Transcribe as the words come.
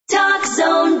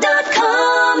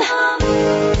TalkZone.com.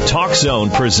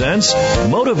 TalkZone presents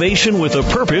Motivation with a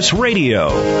Purpose Radio,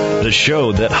 the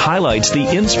show that highlights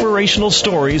the inspirational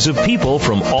stories of people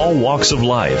from all walks of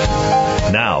life.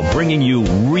 Now, bringing you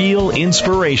real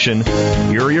inspiration,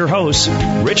 here are your hosts,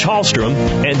 Rich Hallstrom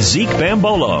and Zeke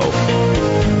Bambolo.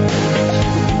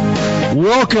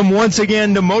 Welcome once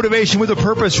again to Motivation with a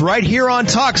Purpose right here on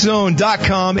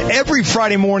TalkZone.com every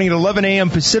Friday morning at 11 a.m.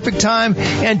 Pacific Time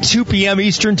and 2 p.m.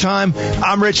 Eastern Time.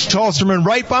 I'm Rich Hallstrom, and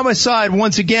right by my side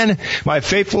once again, my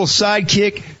faithful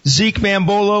sidekick, Zeke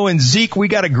Bambolo. And Zeke, we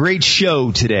got a great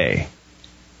show today.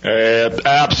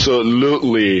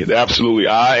 Absolutely.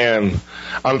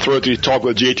 I'm thrilled to talk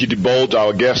with JT DeBolt,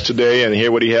 our guest today, and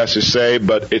hear what he has to say.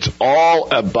 But it's all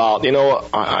about,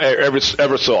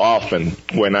 ever so often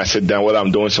when I sit down, whether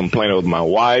I'm doing some planning with my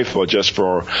wife or just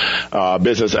for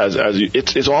business,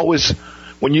 it's always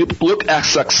when you look at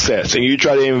success and you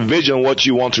try to envision what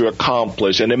you want to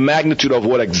accomplish and the magnitude of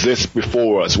what exists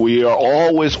before us, we are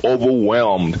always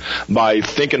overwhelmed by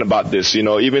thinking about this.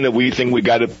 Even if we think we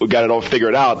got it all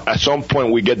figured out, at some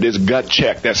point we get this gut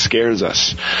check that scares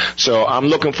us. So I'm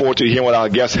looking forward to hearing what our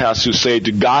guest has to say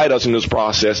to guide us in this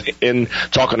process in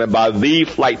talking about the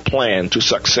flight plan to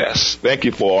success. Thank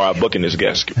you for booking this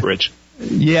guest, Rich.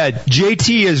 Yeah,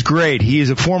 JT is great. He is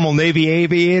a former Navy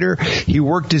aviator. He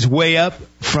worked his way up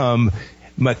from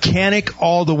mechanic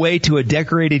all the way to a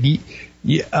decorated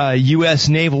U.S.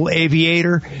 naval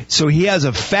aviator. So he has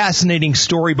a fascinating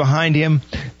story behind him.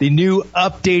 The new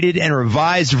updated and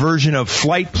revised version of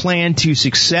Flight Plan to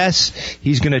Success.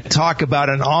 He's going to talk about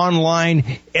an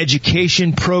online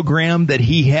education program that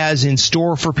he has in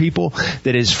store for people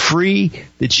that is free,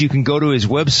 that you can go to his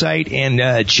website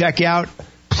and check out.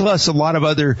 Plus a lot of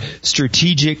other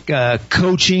strategic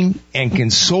coaching and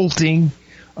consulting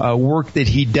work that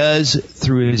he does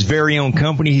through his very own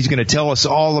company. He's going to tell us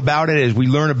all about it as we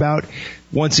learn about,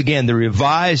 once again, the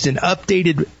revised and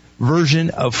updated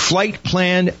version of Flight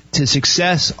Plan to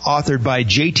Success, authored by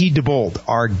JT DeBolt,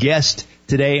 our guest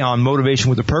today on Motivation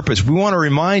with a Purpose. We want to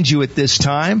remind you at this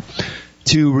time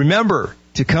to remember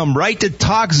to come right to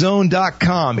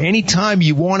TalkZone.com anytime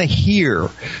you want to hear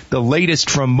the latest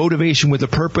from Motivation with a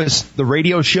Purpose, the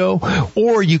radio show,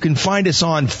 or you can find us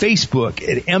on Facebook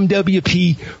at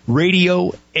MWP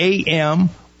Radio AM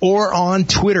or on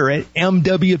Twitter at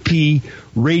MWP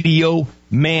Radio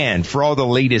Man for all the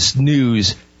latest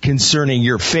news concerning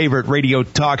your favorite radio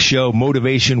talk show,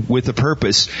 Motivation with a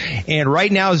Purpose. And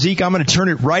right now, Zeke, I'm going to turn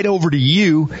it right over to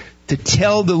you to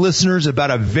tell the listeners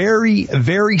about a very,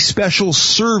 very special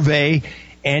survey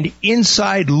and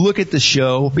inside look at the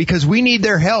show, because we need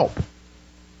their help.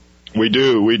 We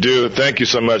do. Thank you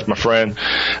so much, my friend.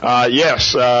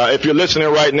 If you're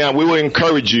listening right now, we will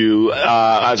encourage you,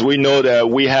 as we know that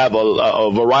we have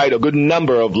a variety, a good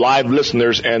number of live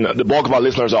listeners, and the bulk of our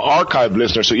listeners are archive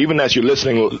listeners. So even as you're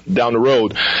listening down the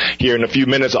road here in a few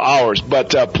minutes or hours, but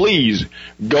please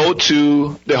go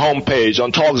to the homepage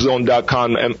on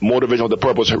TalkZone.com and Motivation with a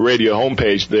Purpose Radio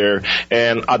homepage there,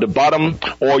 and at the bottom,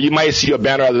 or you might see a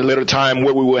banner at a later time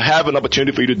where we will have an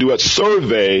opportunity for you to do a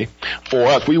survey for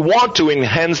us. We want to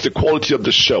enhance the quality of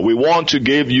the show. We want to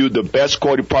give you the best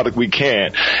quality product we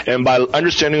can. And by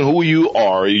understanding who you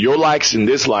are, your likes and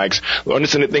dislikes,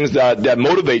 understanding things that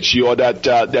motivate you or that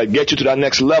get you to that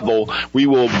next level, we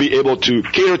will be able to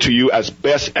cater to you as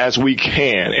best as we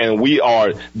can. And we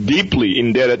are deeply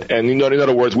indebted, and in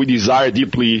other words, we desire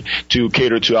deeply to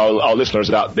cater to our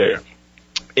listeners out there.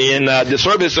 And the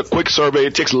survey is a quick survey.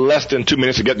 It takes less than 2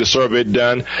 minutes to get the survey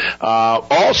done.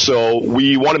 Also,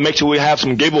 we want to make sure we have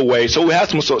some giveaways. So we have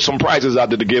some prizes out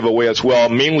there to give away as well,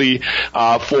 mainly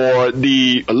for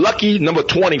the lucky number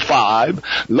 25,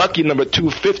 lucky number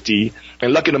 250,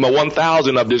 and lucky number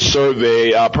 1,000 of this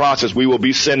survey process. We will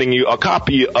be sending you a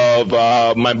copy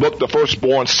of my book, The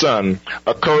Firstborn Son,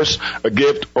 A Curse, a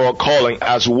Gift, or a Calling,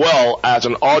 as well as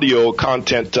an audio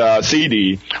content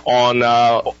CD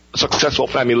on Successful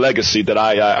Family Legacy that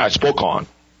I spoke on.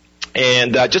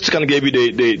 And just to kind of give you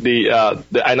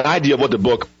an idea of what the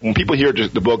book, when people hear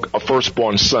the book, A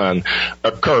Firstborn Son,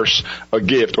 A Curse, a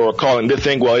Gift, or a Calling, they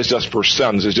think, well, it's just for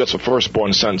sons, it's just for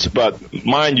firstborn sons. But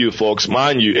mind you, folks,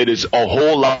 it is a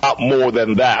whole lot more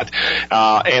than that.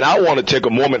 And I want to take a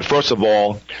moment, first of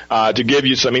all, to give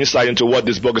you some insight into what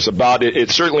this book is about.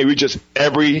 It certainly reaches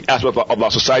every aspect of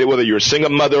our society, whether you're a single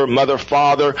mother,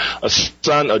 father, a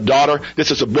son, a daughter.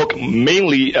 This is a book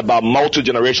mainly about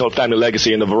multi-generational family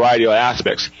legacy in a variety of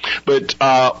aspects. But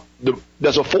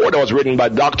there's a foreword that was written by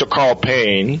Dr. Carl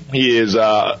Payne. He is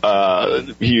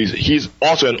he's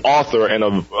also an author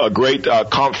and a great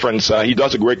conference. He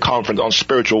does a great conference on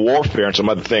spiritual warfare and some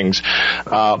other things.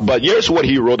 But here's what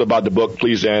he wrote about the book,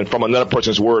 please, and from another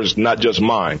person's words, not just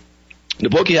mine. The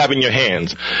book you have in your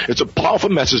hands, it's a powerful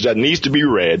message that needs to be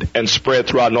read and spread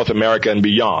throughout North America and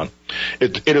beyond.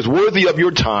 It is worthy of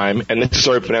your time and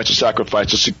necessary financial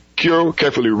sacrifice to secure,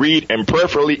 carefully read, and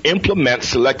prayerfully implement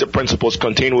selected principles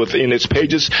contained within its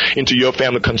pages into your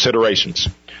family considerations.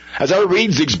 As I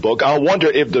read Zeke's book, I wonder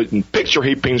if the picture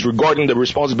he paints regarding the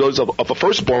responsibilities of a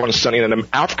firstborn son in an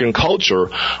African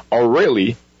culture are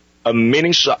really a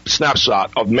mini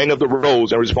snapshot of many of the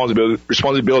roles and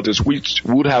responsibilities which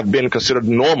would have been considered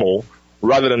normal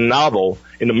rather than novel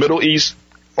in the Middle East,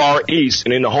 Far East,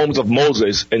 and in the homes of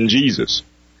Moses and Jesus.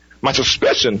 My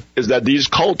suspicion is that these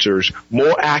cultures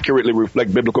more accurately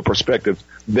reflect biblical perspectives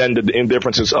than the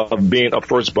indifferences of being a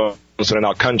firstborn son in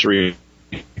our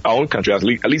own country, at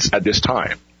least at this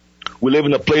time. We live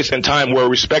in a place and time where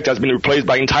respect has been replaced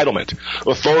by entitlement.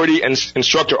 Authority and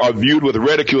instructor are viewed with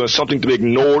ridicule as something to be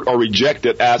ignored or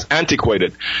rejected as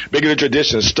antiquated. Bigoted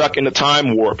traditions stuck in the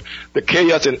time warp. The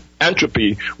chaos and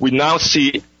entropy we now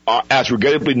see are as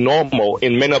regrettably normal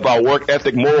in many of our work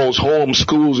ethic, morals, homes,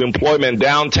 schools, employment,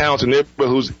 downtowns, and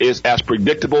neighborhoods is as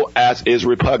predictable as is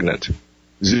repugnant.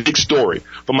 Zeke's story,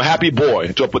 from a happy boy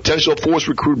to a potential force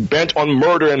recruit bent on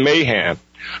murder and mayhem,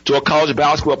 to a college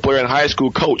basketball player and high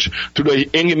school coach, to the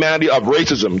inhumanity of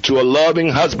racism, to a loving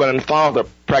husband and father,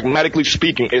 pragmatically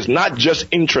speaking, is not just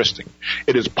interesting.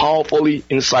 It is powerfully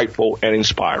insightful and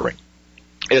inspiring.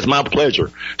 It is my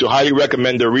pleasure to highly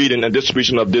recommend the reading and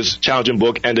distribution of this challenging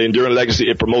book and the enduring legacy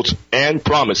it promotes and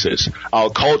promises. Our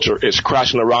culture is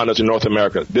crashing around us in North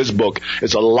America. This book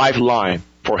is a lifeline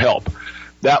for help.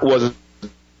 That was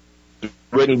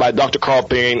written by Dr. Carl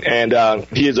Payne, and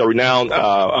he is a renowned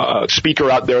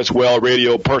speaker out there as well,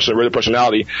 radio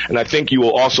personality, and I think you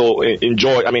will also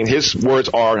enjoy. I mean, these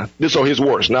are his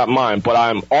words, not mine, but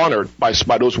I'm honored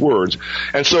by those words.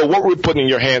 And so what we're putting in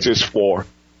your hands is for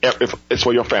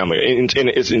your family in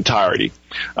its entirety.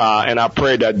 And I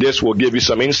pray that this will give you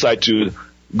some insight to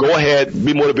go ahead,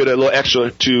 be motivated a little extra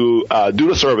to do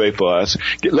the survey for us.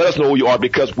 Let us know who you are,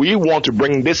 because we want to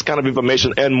bring this kind of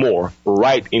information and more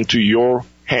right into your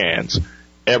hands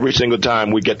every single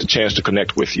time we get the chance to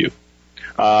connect with you.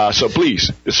 So please,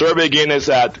 the survey again is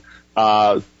at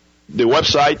the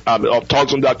website of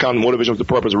TalkZone.com, Motivation with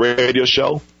the Purpose radio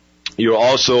show. We're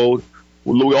also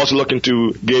looking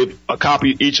to give a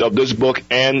copy each of this book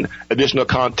and additional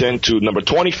content to number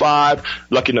 25,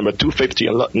 lucky number 250,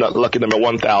 and lucky number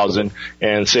 1000,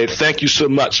 and say thank you so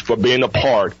much for being a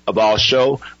part of our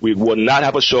show. We will not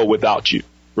have a show without you.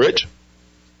 Rich?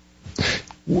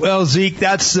 Well, Zeke,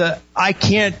 I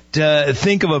can't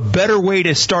think of a better way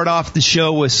to start off the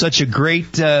show with such a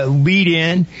great lead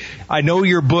in. I know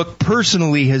your book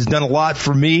personally has done a lot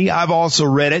for me. I've also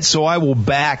read it, so I will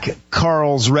back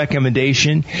Carl's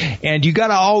recommendation. And you got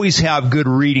to always have good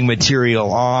reading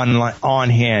material on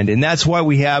hand, and that's why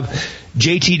we have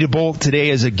JT DeBolt today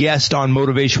as a guest on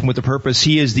Motivation with a Purpose.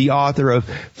 He is the author of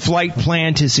Flight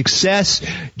Plan to Success.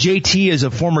 JT is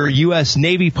a former U.S.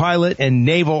 Navy pilot and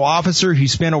naval officer. He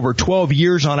spent over 12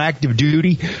 years on active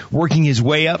duty, working his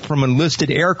way up from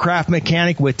enlisted aircraft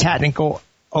mechanic with Tactical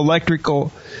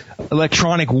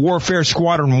Electronic Warfare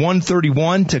Squadron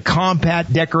 131 to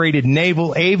combat decorated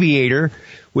naval aviator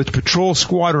with Patrol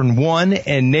Squadron 1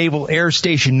 and Naval Air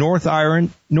Station North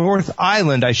Island,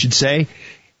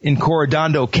 in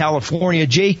Coronado, California.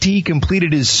 JT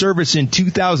completed his service in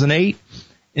 2008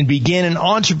 and began an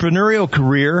entrepreneurial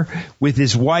career with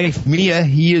his wife, Mia.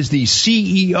 He is the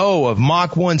CEO of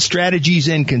Mach 1 Strategies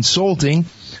and Consulting.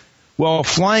 While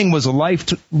flying was a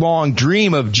lifelong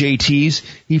dream of JT's,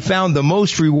 he found the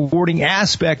most rewarding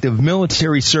aspect of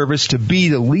military service to be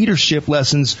the leadership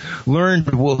lessons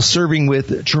learned while serving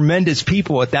with tremendous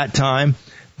people at that time,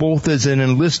 both as an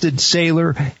enlisted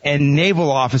sailor and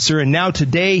naval officer. And now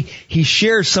today, he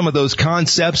shares some of those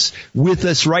concepts with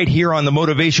us right here on the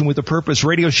Motivation with a Purpose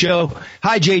radio show.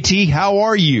 Hi, JT. How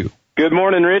are you? Good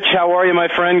morning, Rich. How are you, my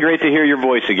friend? Great to hear your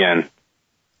voice again.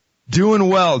 Doing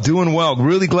well.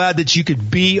 Really glad that you could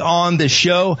be on the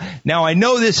show. Now, I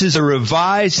know this is a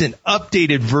revised and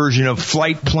updated version of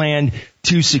Flight Plan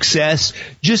to Success.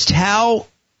 Just how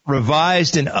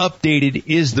revised and updated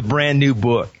is the brand new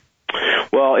book?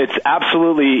 Well, it's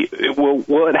absolutely,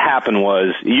 what happened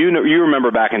was, you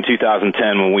remember back in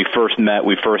 2010 when we first met,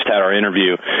 we first had our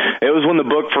interview. It was when the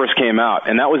book first came out,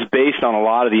 and that was based on a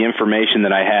lot of the information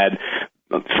that I had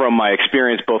from my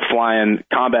experience both flying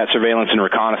combat surveillance and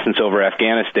reconnaissance over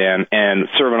Afghanistan and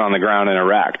serving on the ground in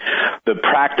Iraq. The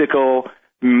practical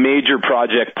major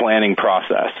project planning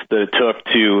process that it took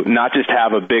to not just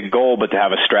have a big goal, but to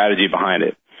have a strategy behind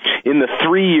it. In the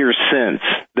 3 years since,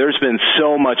 there's been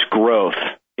so much growth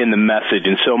in the message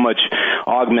and so much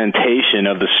augmentation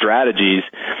of the strategies,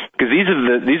 because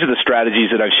these are the strategies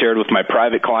that I've shared with my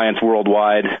private clients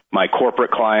worldwide, my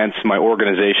corporate clients, my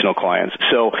organizational clients.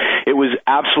 So it was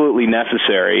absolutely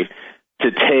necessary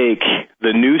to take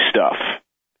the new stuff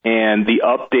and the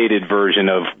updated version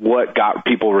of what got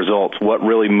people results, what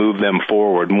really moved them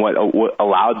forward, and what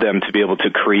allowed them to be able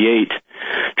to create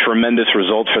tremendous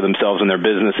results for themselves in their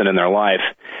business and in their life,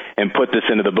 and put this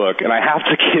into the book. And I have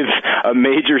to give a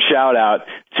major shout out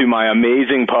to my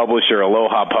amazing publisher,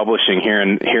 Aloha Publishing, here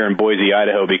in Boise,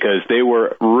 Idaho, because they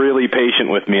were really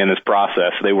patient with me in this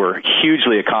process. They were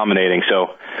hugely accommodating.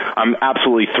 So I'm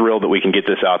absolutely thrilled that we can get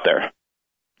this out there.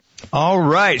 All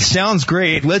right. Sounds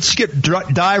great. Let's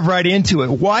dive right into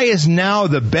it. Why is now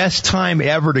the best time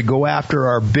ever to go after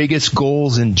our biggest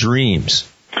goals and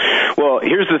dreams? Well,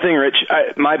 here's the thing, Rich.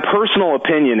 My personal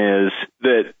opinion is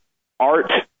that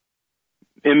art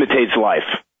imitates life.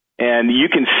 And you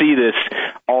can see this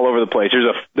all over the place.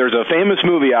 There's a famous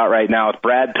movie out right now with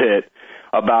Brad Pitt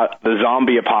about the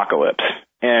zombie apocalypse.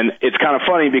 And it's kind of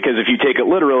funny because if you take it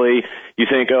literally, you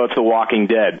think, oh, it's The Walking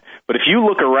Dead. But if you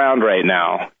look around right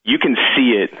now, you can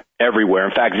see it everywhere.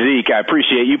 In fact, Zeke, I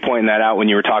appreciate you pointing that out when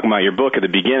you were talking about your book at the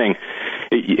beginning.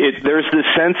 There's this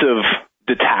sense of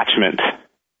detachment.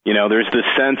 You know, there's this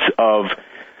sense of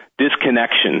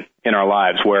disconnection in our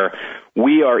lives where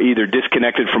we are either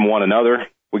disconnected from one another,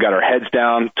 we got our heads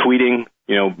down, tweeting,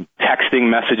 texting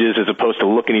messages as opposed to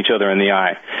looking each other in the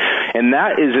eye. And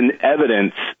that is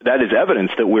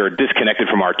evidence that we're disconnected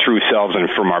from our true selves and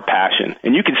from our passion.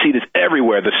 And you can see this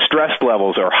everywhere. The stress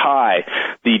levels are high.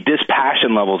 The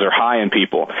dispassion levels are high in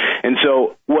people. And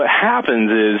so what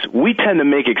happens is we tend to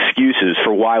make excuses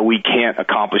for why we can't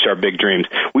accomplish our big dreams.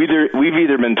 We've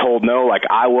either been told no, like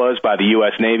I was by the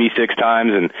U.S. Navy 6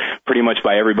 times and pretty much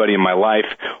by everybody in my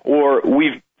life, or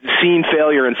we've seen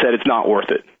failure and said it's not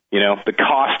worth it. The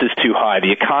cost is too high.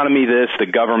 The economy this, the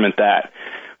government that.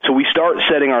 So we start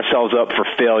setting ourselves up for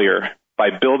failure by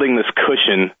building this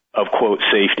cushion of, quote,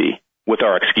 safety with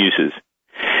our excuses.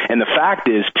 And the fact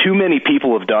is, too many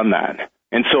people have done that.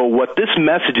 And so what this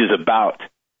message is about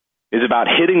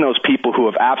hitting those people who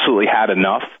have absolutely had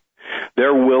enough.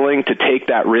 They're willing to take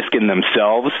that risk in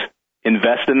themselves,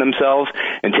 invest in themselves,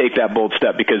 and take that bold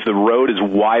step because the road is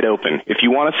wide open. If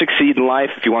you want to succeed in life,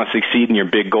 if you want to succeed in your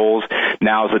big goals,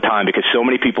 now's the time because so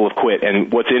many people have quit.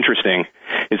 And what's interesting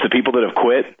is the people that have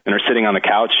quit and are sitting on the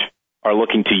couch are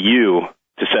looking to you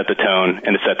to set the tone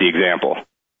and to set the example.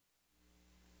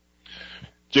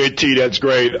 JT, that's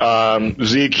great.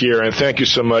 Zeke here, and thank you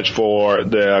so much for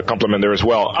the compliment there as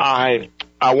well. I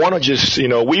want to just,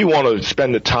 we want to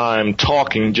spend the time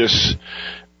talking just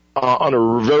on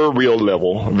a very real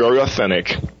level, very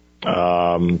authentic,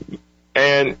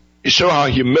 and show our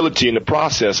humility in the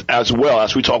process as well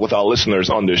as we talk with our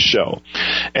listeners on this show.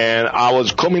 And I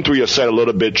was combing through your site a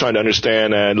little bit, trying to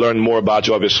understand and learn more about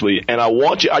you, obviously. And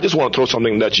I just want to throw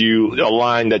something a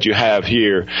line that you have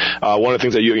here. One of the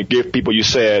things that you give people, you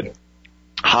said,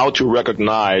 how to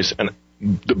recognize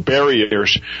the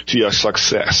barriers to your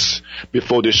success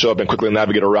before they show up and quickly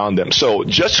navigate around them. So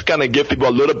just kind of give people a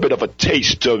little bit of a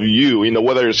taste of you,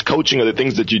 whether it's coaching or the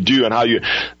things that you do and how you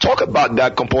talk about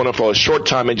that component for a short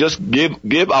time and just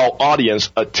give our audience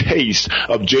a taste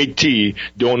of JT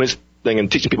doing this thing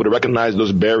and teaching people to recognize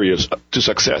those barriers to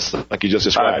success, like you just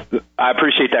described. I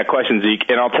appreciate that question, Zeke.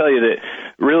 And I'll tell you that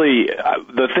really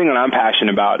the thing that I'm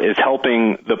passionate about is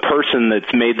helping the person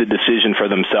that's made the decision for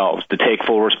themselves to take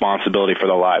full responsibility for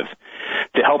their lives,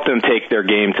 to help them take their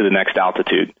game to the next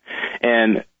altitude.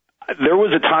 And there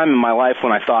was a time in my life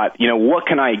when I thought, what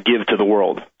can I give to the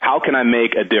world? How can I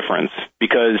make a difference?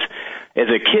 Because as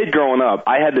a kid growing up,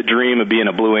 I had the dream of being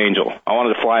a Blue Angel. I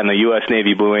wanted to fly in the U.S.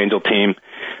 Navy Blue Angel team,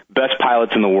 best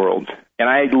pilots in the world. And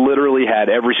I literally had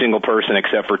every single person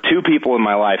except for 2 people in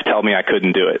my life tell me I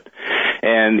couldn't do it.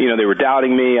 And, they were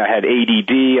doubting me. I had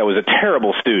ADD. I was a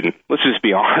terrible student. Let's just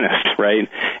be honest, right?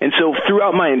 And so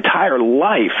throughout my entire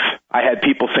life, I had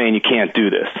people saying, you can't do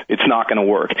this. It's not going to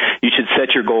work. You should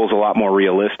set your goals a lot more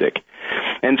realistic.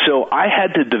 And so I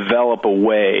had to develop a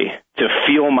way to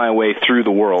feel my way through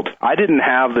the world. I didn't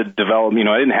have I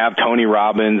didn't have Tony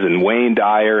Robbins and Wayne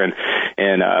Dyer and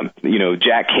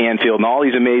Jack Canfield and all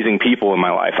these amazing people in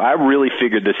my life. I really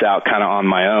figured this out kind of on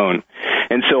my own.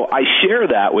 And so I share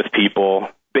that with people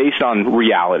based on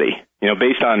reality,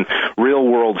 based on real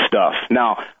world stuff.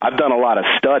 Now, I've done a lot of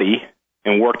study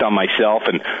and worked on myself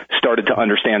and started to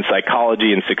understand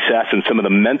psychology and success and some of the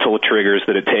mental triggers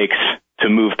that it takes to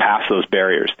move past those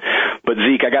barriers. But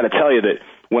Zeke, I got to tell you that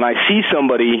when I see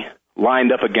somebody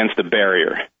lined up against a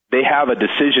barrier, they have a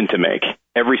decision to make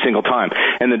every single time.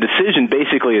 And the decision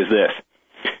basically is this.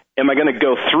 Am I going to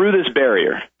go through this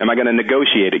barrier? Am I going to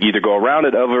negotiate it? Either go around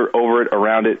it, over it,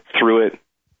 around it, through it,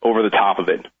 over the top of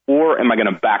it? Or am I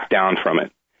going to back down from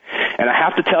it? And I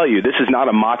have to tell you, this is not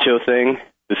a macho thing.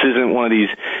 This isn't one of these,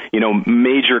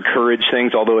 major courage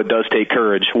things, although it does take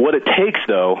courage. What it takes,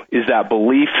 though, is that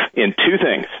belief in two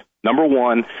things. Number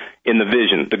one, in the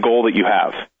vision, the goal that you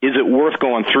have. Is it worth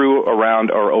going through,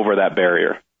 around, or over that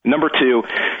barrier? Number two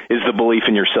is the belief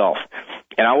in yourself.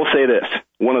 And I will say this,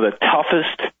 one of the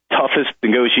toughest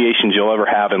negotiations you'll ever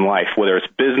have in life, whether it's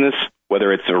business,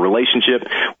 whether it's a relationship,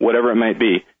 whatever it might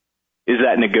be, is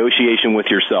that negotiation with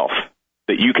yourself.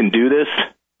 That you can do this,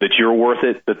 that you're worth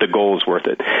it, that the goal is worth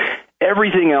it.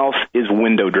 Everything else is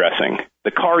window dressing.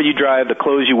 The car you drive, the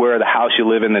clothes you wear, the house you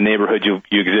live in, the neighborhood you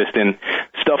exist in,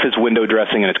 stuff is window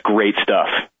dressing, and it's great stuff.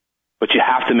 But you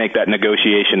have to make that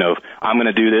negotiation of, I'm going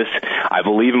to do this. I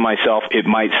believe in myself. It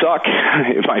might suck.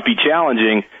 It might be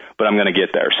challenging, but I'm going to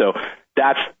get there. So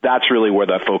that's really where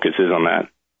that focus is on that.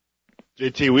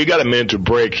 JT, we got a minute to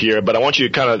break here, but I want you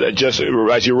to kind of just,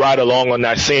 as you ride along on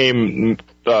that same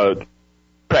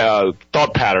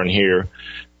thought pattern here,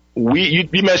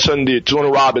 you mentioned the Tony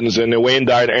Robbins and the Wayne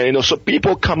Dyer, and so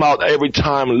people come out every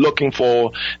time looking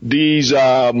for these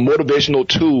motivational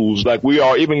tools like we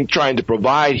are even trying to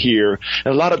provide here,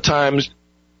 and a lot of times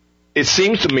it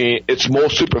seems to me it's more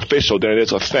superficial than it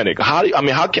is authentic.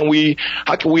 How can we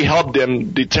help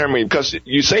them determine, because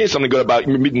you're saying something good about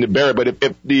meeting the barrier, but if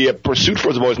the pursuit,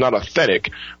 first of all, is not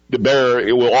authentic, the barrier,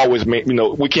 it will always make,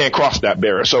 we can't cross that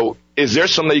barrier. So is there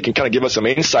something that you can kind of give us some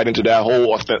insight into that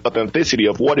whole authenticity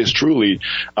of what is truly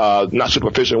not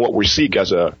superficial and what we seek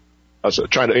as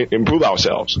trying to improve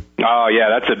ourselves? Oh,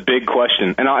 yeah, that's a big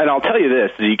question. And I'll tell you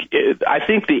this, Zeke, I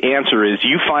think the answer is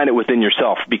you find it within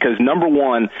yourself, because number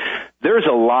one, there's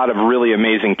a lot of really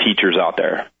amazing teachers out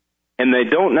there, and they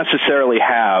don't necessarily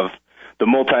have the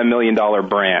multi-million-dollar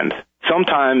brand.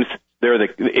 Sometimes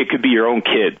it could be your own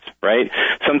kids, right?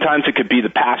 Sometimes it could be the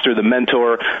pastor, the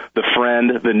mentor, the friend,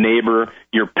 the neighbor,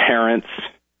 your parents,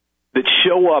 that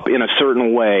show up in a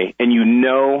certain way, and you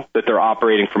know that they're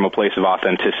operating from a place of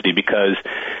authenticity because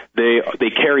they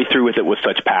carry through with it with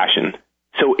such passion.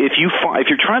 So if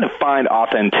you're trying to find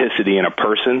authenticity in a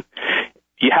person,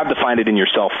 you have to find it in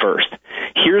yourself first.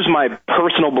 Here's my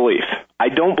personal belief.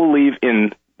 I've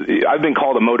been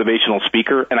called a motivational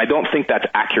speaker, and I don't think that's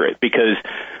accurate, because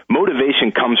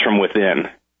motivation comes from within.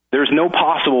 There's no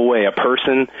possible way a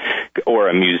person or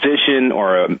a musician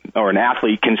or an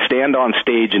athlete can stand on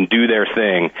stage and do their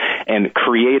thing and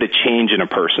create a change in a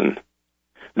person.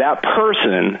 That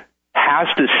person has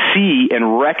to see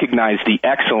and recognize the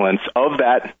excellence of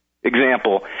that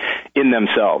example in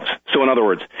themselves. So in other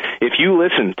words, if you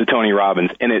listen to Tony Robbins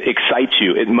and it excites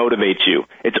you, it motivates you,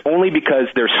 it's only because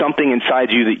there's something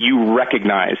inside you that you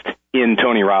recognized in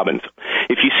Tony Robbins.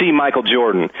 If you see Michael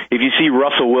Jordan, if you see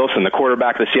Russell Wilson, the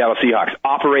quarterback of the Seattle Seahawks,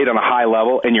 operate on a high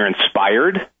level and you're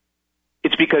inspired,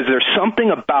 it's because there's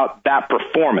something about that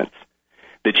performance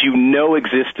that you know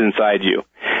exists inside you.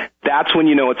 That's when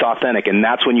you know it's authentic, and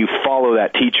that's when you follow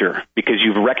that teacher, because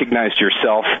you've recognized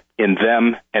yourself in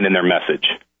them and in their message.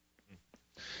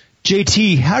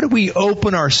 JT, how do we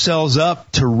open ourselves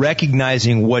up to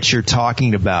recognizing what you're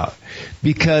talking about?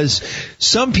 Because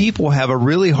some people have a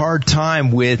really hard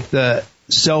time with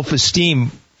self-esteem,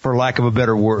 for lack of a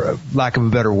better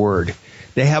word.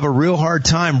 They have a real hard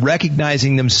time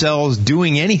recognizing themselves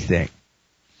doing anything.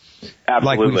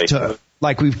 Absolutely.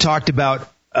 Like we've talked about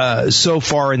so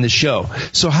far in the show.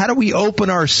 So how do we open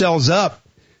ourselves up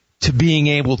to being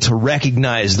able to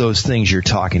recognize those things you're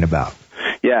talking about?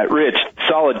 Yeah, Rich,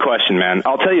 solid question, man.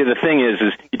 I'll tell you, the thing is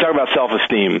you talk about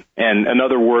self-esteem, and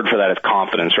another word for that is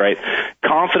confidence, right?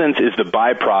 Confidence is the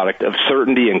byproduct of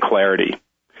certainty and clarity.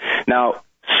 Now,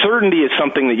 certainty is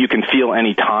something that you can feel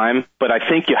any time, but I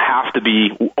think you have to be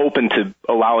open to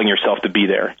allowing yourself to be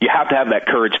there. You have to have that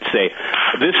courage to say,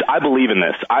 I believe in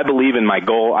this. I believe in my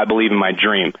goal. I believe in my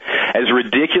dream. As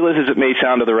ridiculous as it may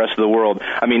sound to the rest of the world,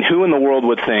 I mean, who in the world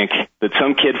would think that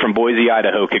some kid from Boise,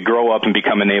 Idaho could grow up and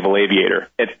become a naval aviator?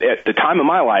 At the time of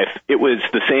my life, it was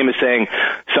the same as saying,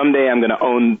 someday I'm going to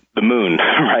own the moon,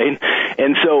 right?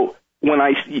 And so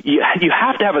you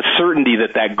have to have a certainty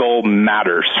that goal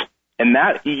matters. And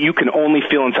that you can only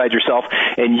feel inside yourself,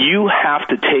 and you have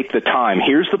to take the time.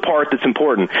 Here's the part that's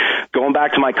important. Going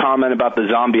back to my comment about the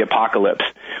zombie apocalypse,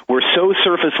 we're so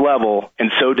surface level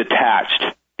and so detached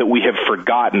that we have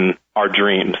forgotten our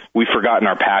dreams. We've forgotten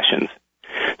our passions.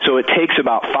 So it takes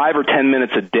about 5 or 10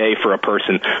 minutes a day for a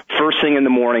person. First thing in the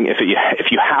morning, if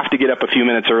you have to get up a few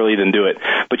minutes early, then do it.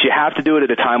 But you have to do it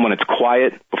at a time when it's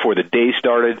quiet, before the day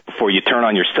started, before you turn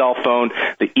on your cell phone,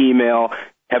 the email,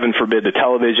 heaven forbid, the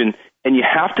television. And you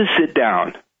have to sit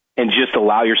down and just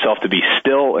allow yourself to be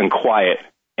still and quiet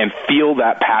and feel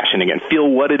that passion again. Feel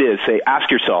what it is.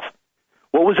 Ask yourself,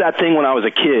 what was that thing when I was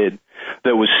a kid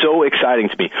that was so exciting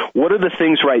to me? What are the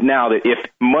things right now that if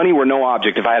money were no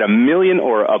object, if I had $1 million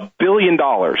or $1 billion,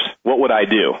 what would I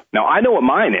do? Now, I know what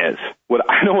mine is.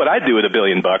 I know what I'd do with $1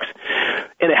 billion,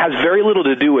 and it has very little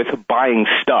to do with buying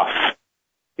stuff.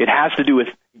 It has to do with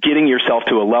getting yourself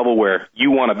to a level where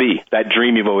you want to be, that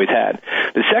dream you've always had.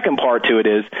 The second part to it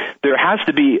is there has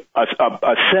to be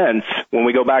a sense, when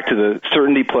we go back to the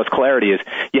certainty plus clarity, is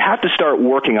you have to start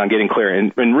working on getting clear.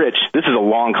 And Rich, this is a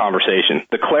long conversation.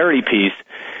 The clarity piece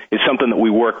is something that we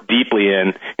work deeply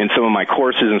in some of my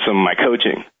courses and some of my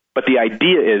coaching. But the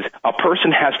idea is a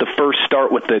person has to first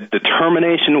start with the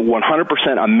determination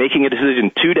 100% on making a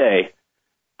decision today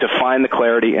to find the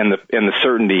clarity and the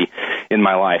certainty in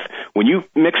my life. When you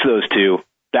mix those two,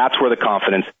 that's where the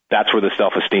confidence, that's where the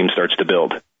self-esteem starts to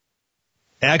build.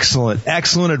 Excellent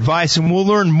advice. And we'll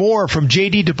learn more from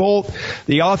JT DeBolt,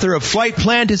 the author of Flight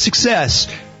Plan to Success,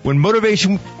 when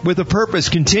Motivation with a Purpose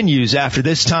continues after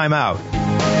this time out.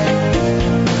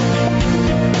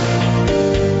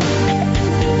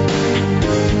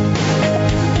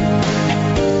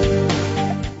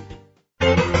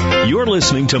 You're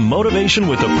listening to Motivation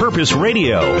with a Purpose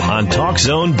Radio on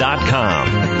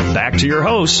TalkZone.com. Back to your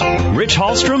hosts, Rich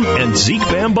Hallstrom and Zeke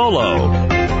Bambolo.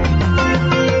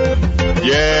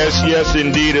 Yes,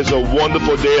 indeed. It's a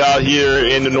wonderful day out here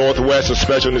in the Northwest,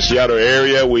 especially in the Seattle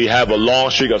area. We have a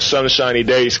long streak of sunshiny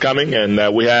days coming,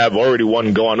 and we have already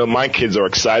one going on. My kids are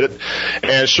excited.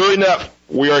 And sure enough,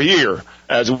 we are here,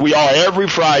 as we are every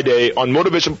Friday, on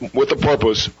Motivation with a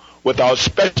Purpose, with our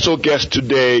special guest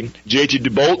today, JT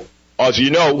DeBolt. As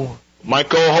you know, my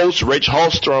co-host, Rich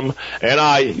Hallstrom, and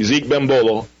I, Zeke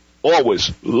Bambolo,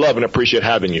 always love and appreciate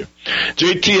having you.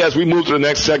 JT, as we move to the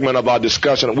next segment of our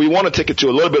discussion, we want to take it to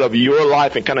a little bit of your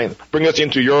life and kind of bring us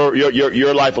into your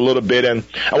life a little bit. And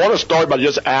I want to start by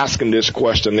just asking this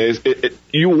question.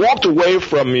 You walked away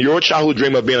from your childhood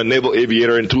dream of being a naval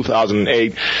aviator in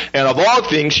 2008, and of all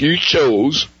things, you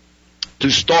chose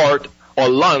to start or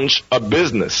launch a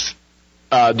business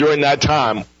during that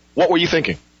time. What were you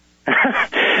thinking?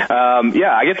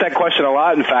 Yeah, I get that question a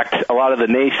lot. In fact, a lot of the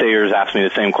naysayers ask me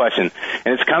the same question.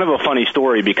 And it's kind of a funny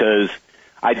story because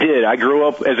I grew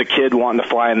up as a kid wanting to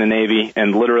fly in the Navy,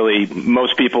 and literally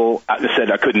most people said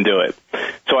I couldn't do it.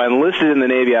 So I enlisted in the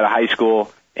Navy out of high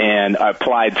school, and I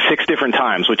applied 6 different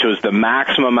times, which was the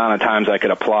maximum amount of times I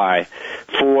could apply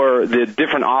for the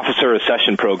different officer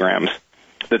accession programs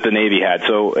that the Navy had.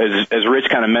 So as Rich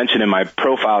kind of mentioned in my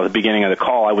profile at the beginning of the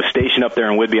call, I was stationed up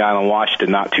there in Whidbey Island,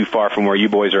 Washington, not too far from where you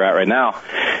boys are at right now,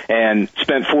 and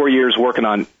spent 4 years working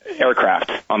on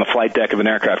aircraft, on the flight deck of an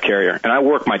aircraft carrier. And I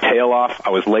worked my tail off.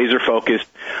 I was laser focused.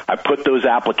 I put those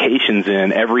applications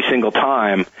in every single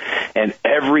time, and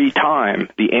every time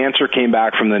the answer came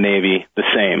back from the Navy the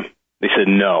same. They said,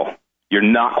 no. You're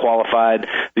not qualified.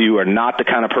 You are not the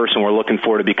kind of person we're looking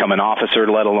for to become an officer,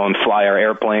 let alone fly our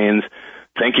airplanes.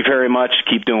 Thank you very much.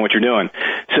 Keep doing what you're doing.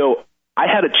 So I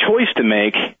had a choice to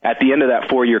make at the end of that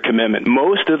 4-year commitment.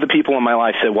 Most of the people in my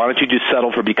life said, why don't you just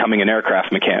settle for becoming an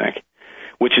aircraft mechanic,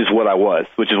 which is what I was,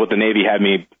 which is what the Navy had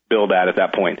me billed at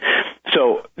that point.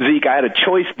 So, Zeke, I had a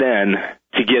choice then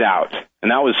to get out. And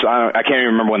that was, I can't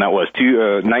even remember when that was,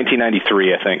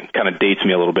 1993, I think. Kind of dates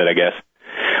me a little bit, I guess.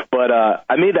 But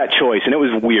I made that choice, and it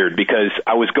was weird because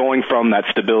I was going from that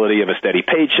stability of a steady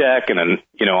paycheck and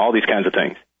then, all these kinds of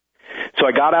things. So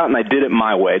I got out and I did it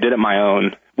my way, did it my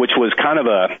own, which was kind of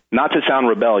not to sound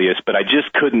rebellious, but I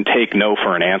just couldn't take no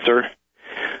for an answer.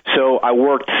 So I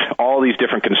worked all these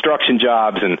different construction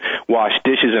jobs and washed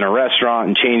dishes in a restaurant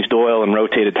and changed oil and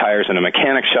rotated tires in a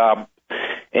mechanic shop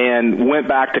and went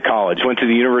back to college, went to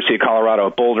the University of Colorado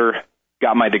at Boulder,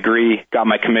 got my degree, got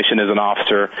my commission as an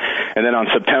officer. And then on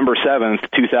September 7th,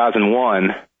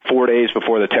 2001, 4 days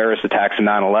before the terrorist attacks in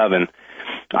 9/11,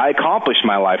 I accomplished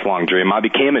my lifelong dream. I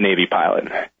became a Navy pilot,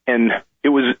 and it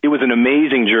was an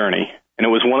amazing journey. And it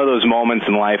was one of those moments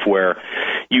in life where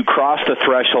you cross the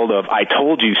threshold of "I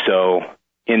told you so"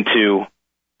 into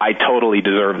I totally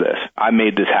deserve this. I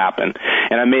made this happen.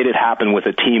 And I made it happen with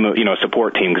a team,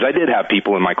 support team, because I did have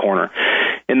people in my corner.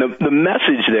 And the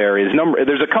message there is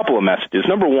there's a couple of messages.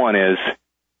 Number one is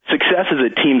success is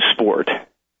a team sport,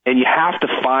 and you have to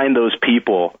find those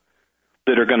people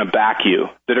that are going to back you,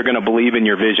 that are going to believe in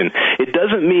your vision. It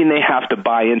doesn't mean they have to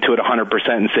buy into it 100%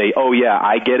 and say, oh yeah,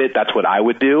 I get it, that's what I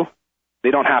would do. They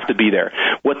don't have to be there.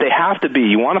 What they have to be,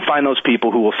 you want to find those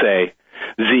people who will say,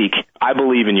 Zeke, I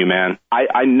believe in you, man.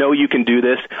 I know you can do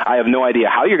this. I have no idea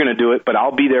how you're going to do it, but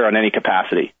I'll be there on any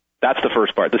capacity. That's the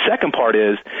first part. The second part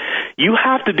is you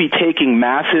have to be taking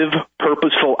massive,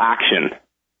 purposeful action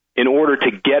in order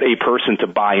to get a person to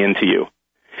buy into you.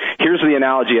 Here's the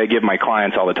analogy I give my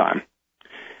clients all the time.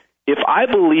 If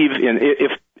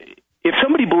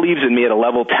somebody believes in me at a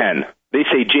level 10, they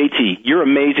say, JT, you're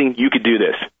amazing, you could do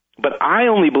this. But I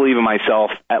only believe in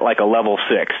myself at like a level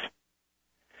 6.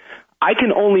 I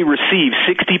can only receive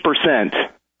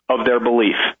 60% of their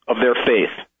belief, of their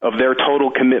faith, of their total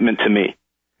commitment to me.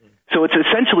 So it's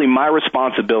essentially my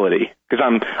responsibility, because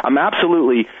I'm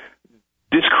absolutely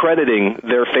discrediting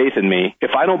their faith in me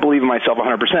if I don't believe in myself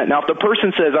 100%. Now, if the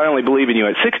person says I only believe in you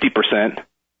at 60%,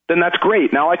 then that's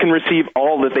great. Now I can receive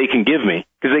all that they can give me,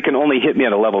 because they can only hit me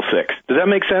at a level 6. Does that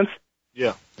make sense?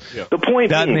 Yeah. The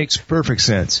point makes perfect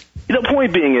sense. The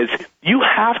point being is you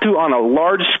have to, on a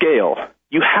large scale,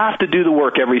 you have to do the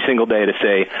work every single day to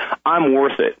say, I'm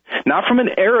worth it. Not from an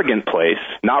arrogant place,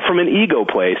 not from an ego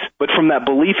place, but from that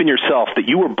belief in yourself that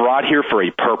you were brought here for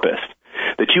a purpose,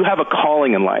 that you have a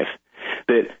calling in life,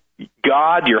 that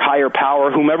God, your higher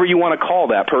power, whomever you want to call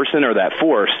that person or that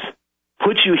force,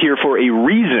 put you here for a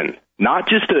reason, not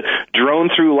just to drone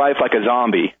through life like a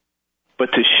zombie,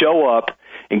 but to show up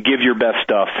and give your best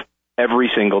stuff every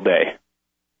single day.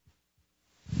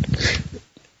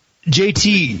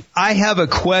 JT, I have a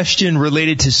question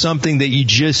related to something that you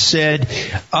just said,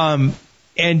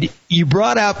 and you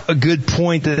brought up a good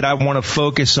point that I want to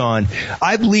focus on.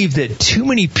 I believe that too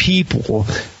many people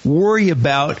worry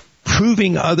about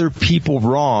proving other people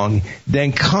wrong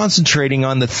than concentrating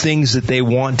on the things that they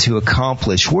want to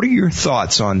accomplish. What are your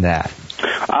thoughts on that?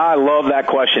 I love that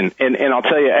question. And I'll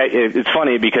tell you, it's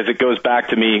funny because it goes back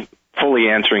to me fully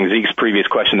answering Zeke's previous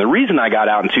question. The reason I got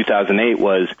out in 2008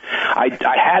 was I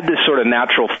had this sort of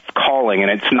natural calling,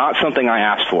 and it's not something I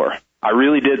asked for. I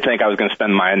really did think I was going to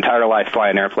spend my entire life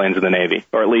flying airplanes in the Navy,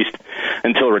 or at least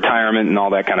until retirement and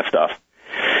all that kind of stuff.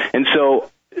 And so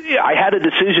I had a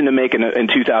decision to make in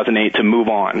 2008 to move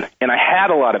on. And I had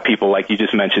a lot of people, like you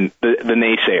just mentioned, the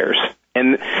naysayers.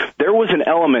 And there was an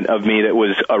element of me that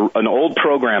was an old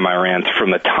program I ran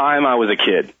from the time I was a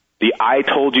kid. The I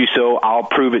told you so, I'll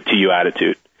prove it to you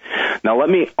attitude. Now let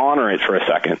me honor it for a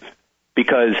second,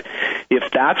 because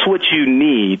if that's what you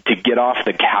need to get off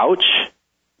the couch,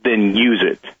 then use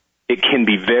it. It can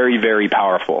be very, very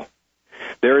powerful.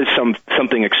 There is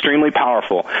something extremely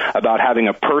powerful about having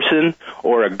a person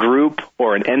or a group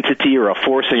or an entity or a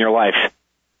force in your life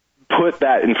put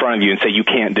that in front of you and say you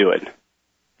can't do it.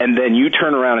 And then you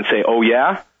turn around and say, oh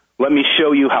yeah? Let me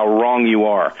show you how wrong you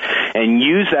are. And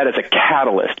use that as a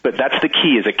catalyst. But that's the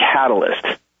key, is a catalyst.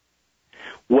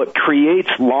 What creates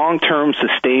long-term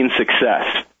sustained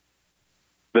success,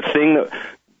 the thing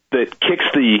that kicks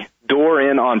the door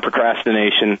in on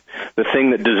procrastination, the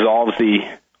thing that dissolves the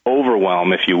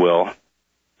overwhelm, if you will,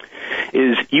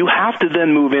 is you have to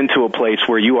then move into a place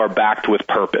where you are backed with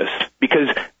purpose. Because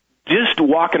just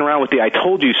walking around with the I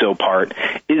told you so part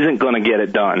isn't going to get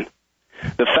it done.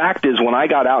 The fact is, when I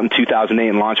got out in 2008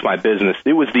 and launched my business,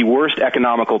 it was the worst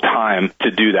economical time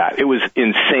to do that. It was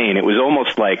insane. It was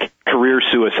almost like career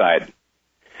suicide.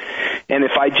 And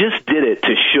if I just did it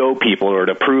to show people or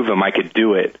to prove them I could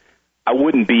do it, I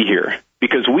wouldn't be here.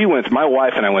 Because my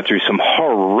wife and I went through some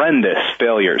horrendous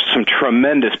failures, some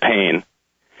tremendous pain.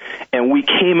 And we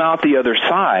came out the other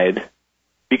side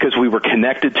because we were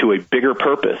connected to a bigger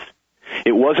purpose.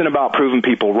 It wasn't about proving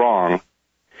people wrong.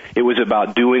 It was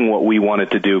about doing what we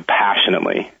wanted to do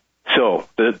passionately. So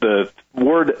the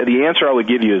answer I would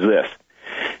give you is this.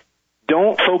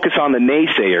 Don't focus on the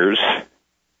naysayers,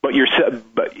 but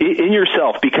in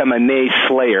yourself become a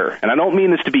nay-slayer. And I don't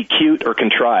mean this to be cute or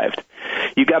contrived.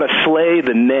 You got to slay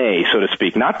the nay, so to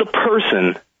speak. Not the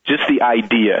person, just the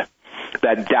idea,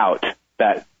 that doubt,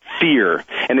 that fear.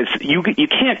 And you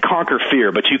can't conquer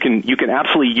fear, but you can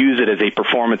absolutely use it as a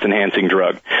performance-enhancing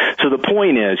drug. So the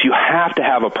point is, you have to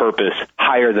have a purpose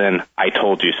higher than I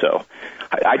told you so.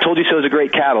 I told you so is a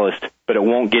great catalyst, but it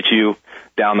won't get you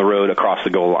down the road across the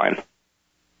goal line.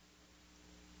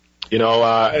 You know,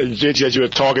 JT, as you were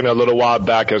talking a little while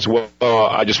back as well,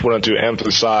 I just wanted to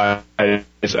emphasize, I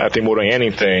think more than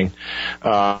anything,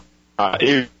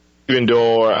 if even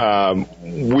though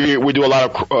we do a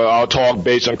lot of our talk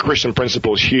based on Christian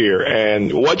principles here,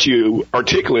 and what you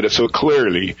articulated so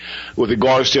clearly with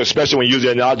regards to, especially when you use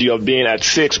the analogy of being at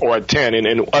 6 or at 10,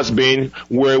 and us being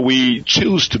where we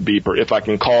choose to be, if I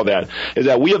can call that, is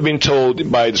that we have been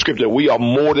told by the scripture that we are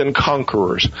more than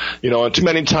conquerors. And too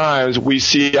many times we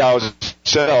see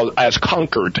ourselves as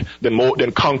conquered more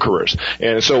than conquerors.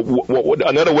 And so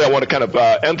another way I want to kind of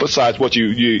emphasize what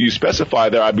you specify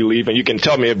there, I believe, and you can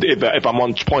tell me if I'm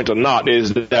on point or not,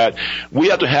 is that we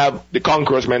have to have the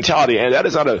conqueror's mentality, and that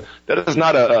is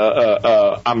not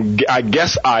a I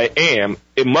guess I am.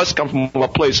 It must come from a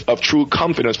place of true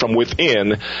confidence from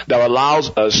within that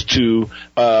allows us to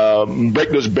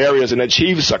break those barriers and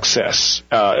achieve success.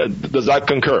 Does that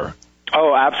concur?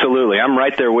 Oh, absolutely. I'm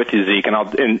right there with you, Zeke,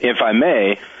 and if I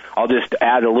may, I'll just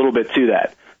add a little bit to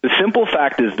that. The simple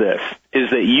fact is this, is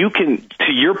that you can,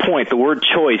 to your point, the word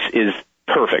choice is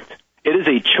perfect. It is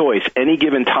a choice any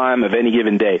given time of any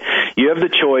given day. You have the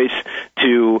choice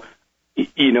to,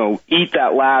 eat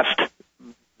that last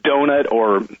donut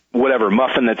or whatever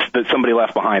muffin that somebody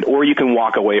left behind, or you can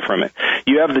walk away from it.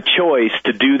 You have the choice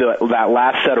to do that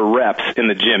last set of reps in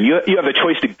the gym. You have the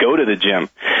choice to go to the gym.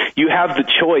 You have the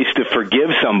choice to forgive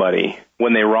somebody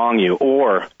when they wrong you,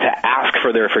 or to ask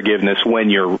for their forgiveness when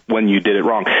you did it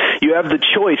wrong. You have the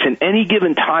choice in any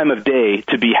given time of day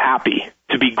to be happy,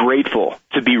 to be grateful,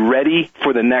 to be ready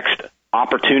for the next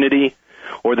opportunity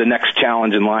or the next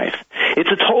challenge in life.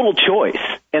 It's a total choice.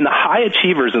 And the high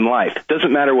achievers in life,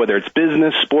 doesn't matter whether it's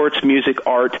business, sports, music,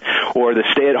 art, or the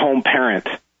stay-at-home parent,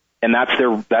 and that's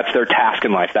their task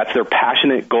in life. That's their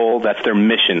passionate goal. That's their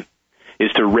mission,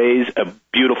 is to raise a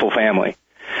beautiful family.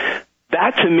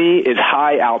 That, to me, is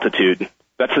high altitude.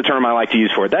 That's the term I like to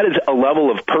use for it. That is a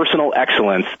level of personal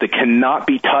excellence that cannot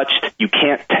be touched. You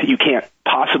can't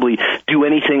possibly do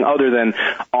anything other than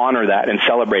honor that and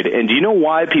celebrate it. And do you know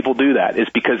why people do that? It's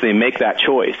because they make that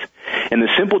choice. And the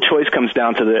simple choice comes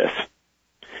down to this.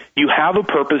 You have a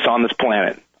purpose on this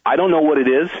planet. I don't know what it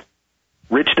is.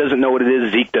 Rich doesn't know what it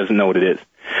is. Zeke doesn't know what it is.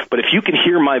 But if you can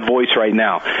hear my voice right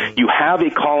now, you have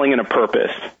a calling and a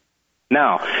purpose.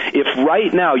 Now, if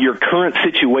right now your current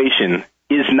situation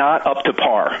is not up to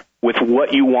par with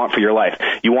what you want for your life.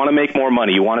 You want to make more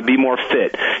money. You want to be more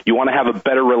fit. You want to have a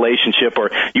better relationship, or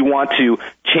you want to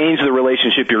change the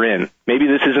relationship you're in. Maybe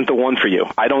this isn't the one for you.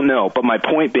 I don't know. But my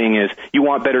point being is you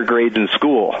want better grades in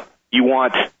school. You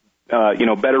want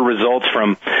better results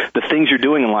from the things you're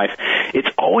doing in life. It's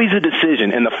always a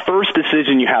decision. And the first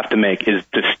decision you have to make is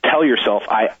to tell yourself,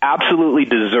 I absolutely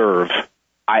deserve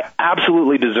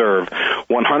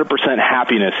 100%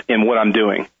 happiness in what I'm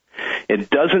doing. It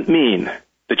doesn't mean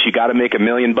that you got to make $1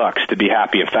 million to be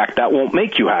happy. In fact, that won't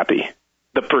make you happy.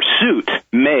 The pursuit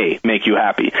may make you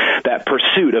happy. That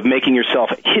pursuit of making yourself,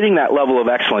 hitting that level of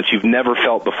excellence you've never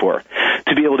felt before,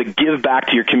 to be able to give back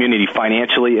to your community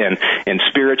financially and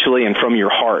spiritually and from your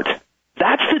heart.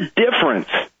 That's the difference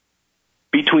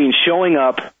between showing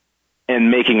up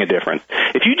and making a difference.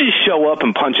 If you just show up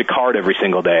and punch a card every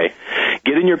single day,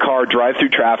 get in your car, drive through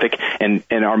traffic, and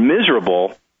are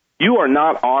miserable, you are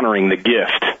not honoring the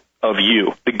gift of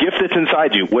you, the gift that's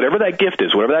inside you, whatever that gift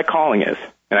is, whatever that calling is.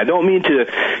 And I don't mean to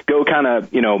go kind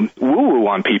of, woo-woo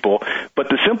on people, but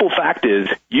the simple fact is,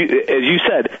 as you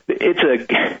said,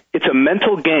 it's a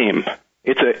mental game.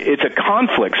 It's a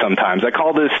conflict sometimes. I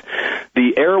call this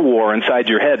the air war inside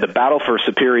your head, the battle for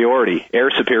superiority, air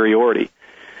superiority.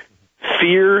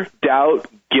 Fear, doubt,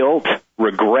 guilt,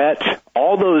 regret,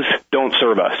 all those don't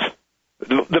serve us.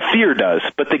 The fear does,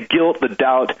 but the guilt, the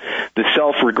doubt, the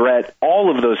self-regret, all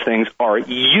of those things are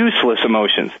useless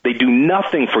emotions. They do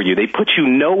nothing for you. They put you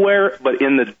nowhere but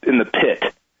in the pit.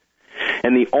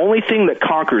 And the only thing that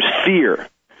conquers fear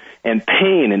and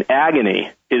pain and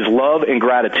agony is love and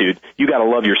gratitude. You got to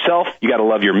love yourself. You got to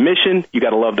love your mission. You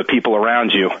got to love the people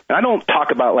around you. And I don't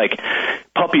talk about like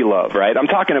puppy love, right? I'm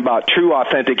talking about true,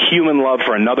 authentic human love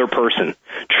for another person.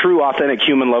 True, authentic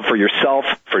human love for yourself,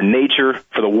 for nature,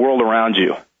 for the world around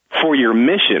you, for your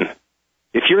mission.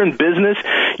 If you're in business,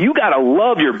 you got to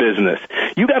love your business.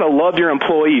 You got to love your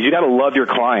employees. You got to love your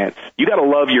clients. You got to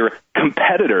love your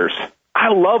competitors. I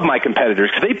love my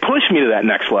competitors because they push me to that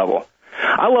next level.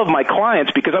 I love my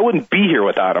clients because I wouldn't be here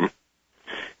without them.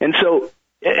 And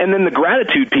then the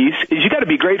gratitude piece is you got to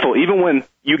be grateful even when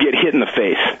you get hit in the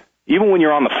face, even when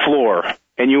you're on the floor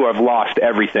and you have lost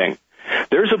everything.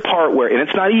 There's a part where, and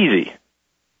it's not easy.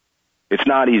 It's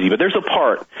not easy, but there's a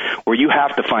part where you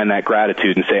have to find that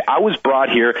gratitude and say, I was brought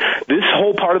here. This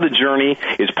whole part of the journey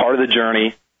is part of the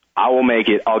journey. I will make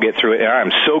it. I'll get through it. And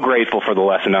I'm so grateful for the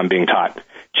lesson I'm being taught.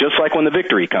 Just like when the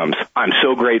victory comes, I'm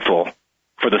so grateful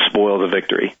for the spoils of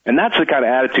victory. And that's the kind of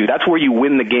attitude. That's where you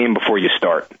win the game before you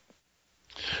start.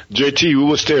 JT, we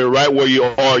will stay right where you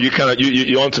are.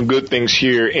 You're on some good things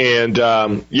here. And,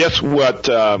 again,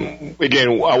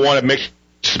 I want to make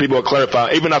people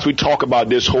clarify, even as we talk about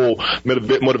this whole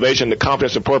motivation, the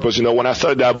confidence and purpose, when I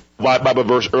studied that Bible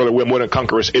verse earlier, we're more than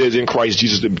conquerors. It is in Christ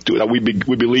Jesus that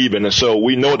we believe in. And so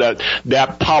we know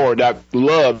that power, that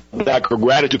love, that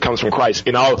gratitude comes from Christ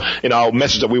in our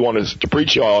message that we want to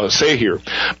preach or say here.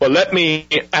 But let me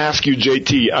ask you,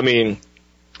 JT,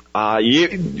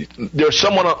 there's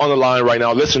someone on the line right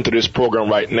now, listen to this program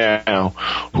right now,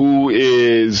 who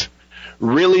is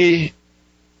really,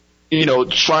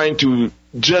 trying to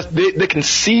they can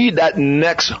see that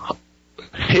next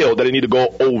hill that they need to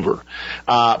go over.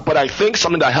 But I think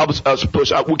something that helps us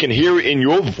push out, we can hear it in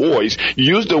your voice,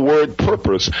 use the word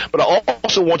purpose, but I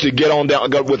also want you to get on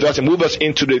down with us and move us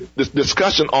into this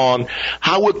discussion on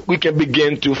how we can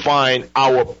begin to find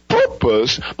our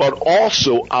purpose, but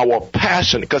also our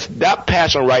passion, because that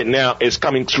passion right now is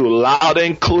coming through loud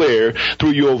and clear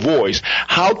through your voice.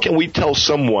 How can we tell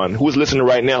someone who is listening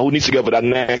right now, who needs to go over that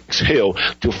next hill,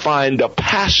 to find the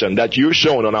passion that you're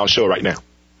showing on our show right now?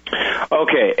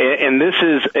 Okay, and this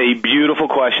is a beautiful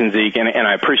question, Zeke, and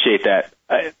I appreciate that.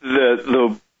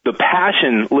 The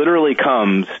passion literally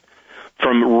comes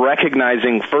from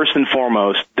recognizing first and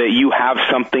foremost that you have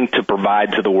something to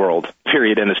provide to the world,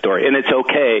 period, end of story. And it's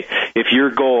okay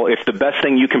if the best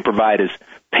thing you can provide is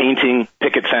painting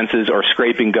picket fences or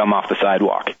scraping gum off the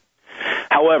sidewalk.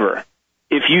 However,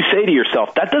 if you say to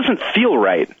yourself, that doesn't feel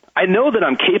right, I know that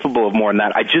I'm capable of more than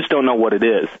that, I just don't know what it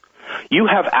is. You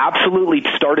have absolutely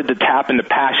started to tap into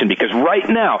passion, because right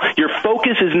now your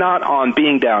focus is not on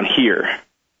being down here.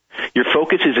 Your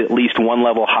focus is at least one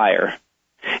level higher.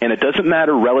 And it doesn't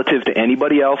matter relative to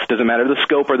anybody else, doesn't matter the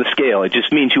scope or the scale. It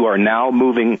just means you are now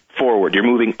moving forward. You're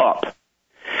moving up.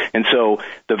 And so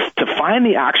to find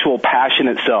the actual passion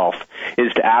itself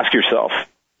is to ask yourself,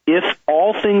 if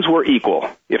all things were equal,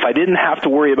 if I didn't have to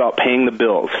worry about paying the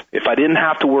bills, if I didn't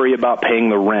have to worry about paying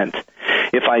the rent,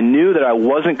 if I knew that I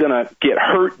wasn't going to get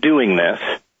hurt doing this,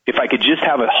 if I could just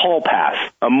have a hall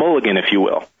pass, a mulligan, if you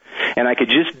will, and I could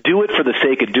just do it for the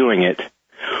sake of doing it,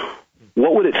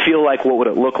 what would it feel like? What would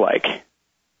it look like?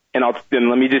 And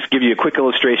let me just give you a quick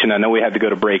illustration. I know we have to go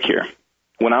to break here.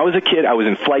 When I was a kid, I was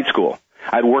in flight school.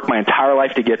 I'd worked my entire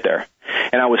life to get there.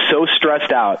 And I was so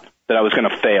stressed out that I was going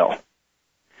to fail,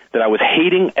 that I was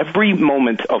hating every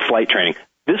moment of flight training.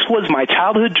 This was my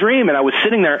childhood dream, and I was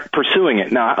sitting there pursuing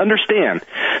it. Now, I understand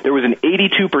there was an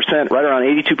 82%, right around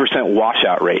 82%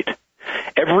 washout rate.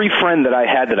 Every friend that I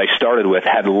had that I started with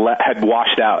had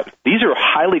washed out. These are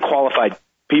highly qualified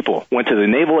people. Went to the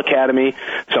Naval Academy,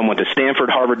 some went to Stanford,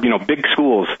 Harvard, big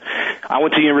schools. I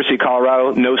went to the University of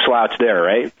Colorado, no slouch there,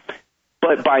 right?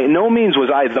 But by no means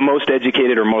was I the most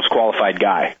educated or most qualified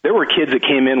guy. There were kids that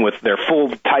came in with their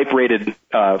full type-rated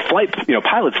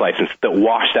pilot's license that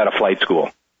washed out of flight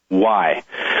school. Why?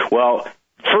 Well,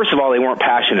 first of all, they weren't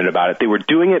passionate about it. They were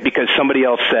doing it because somebody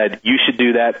else said, you should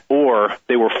do that, or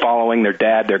they were following their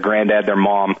dad, their granddad, their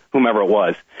mom, whomever it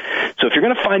was. So if you're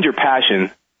going to find your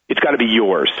passion, it's got to be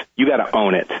yours. You got to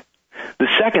own it. The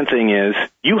second thing is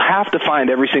you have to find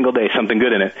every single day something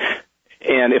good in it.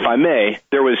 And if I may,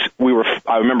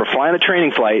 I remember flying a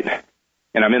training flight,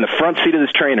 and I'm in the front seat of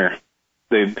this trainer.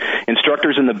 The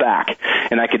instructor's in the back,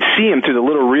 and I could see him through the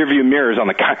little rearview mirrors on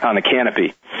the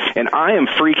canopy. And I am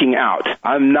freaking out.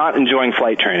 I'm not enjoying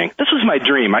flight training. This was my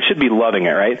dream. I should be loving it,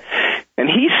 right? And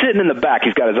he's sitting in the back.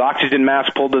 He's got his oxygen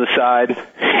mask pulled to the side.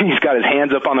 He's got his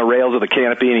hands up on the rails of the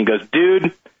canopy, and he goes,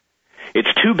 dude,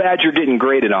 it's too bad you're getting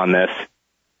graded on this,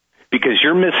 because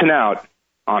you're missing out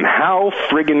on how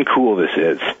friggin' cool this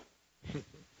is.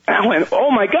 And I went,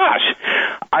 oh my gosh.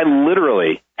 I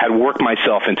literally had worked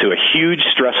myself into a huge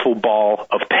stressful ball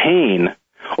of pain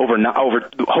over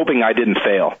hoping I didn't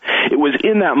fail. It was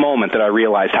in that moment that I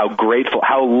realized how grateful,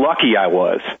 how lucky I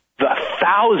was. The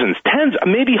thousands, tens,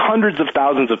 maybe hundreds of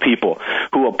thousands of people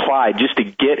who applied just to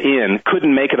get in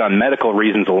couldn't make it on medical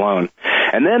reasons alone.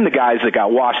 And then the guys that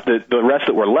got washed, the rest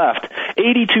that were left,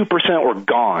 82% were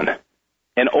gone.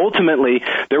 And ultimately,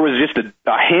 there was just a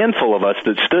handful of us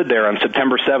that stood there on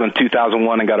September 7th,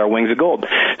 2001 and got our wings of gold.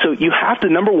 So you have to,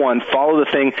 number one, follow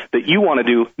the thing that you want to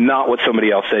do, not what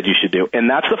somebody else said you should do. And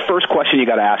that's the first question you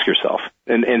got to ask yourself.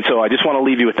 And so I just want to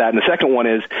leave you with that. And the second one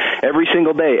is every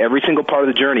single day, every single part of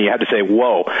the journey, you have to say,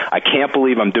 whoa, I can't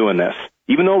believe I'm doing this.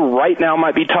 Even though right now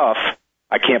might be tough,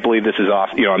 I can't believe this is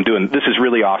awesome. This is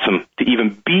really awesome to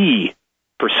even be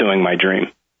pursuing my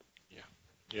dream.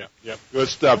 Yeah. Good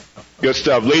stuff.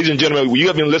 Ladies and gentlemen, you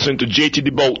have been listening to JT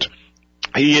DeBolt.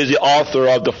 He is the author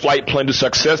of The Flight Plan to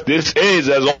Success. This is,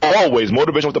 as always,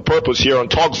 Motivation with a Purpose here on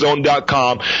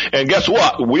TalkZone.com. And guess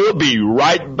what? We'll be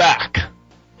right back.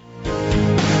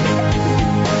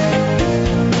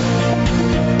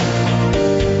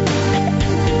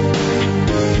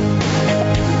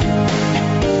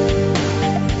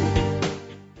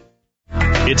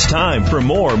 It's time for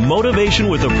more Motivation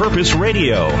with a Purpose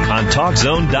Radio on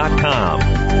TalkZone.com.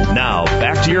 Now,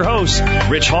 back to your hosts,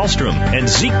 Rich Hallstrom and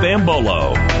Zeke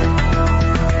Bambolo.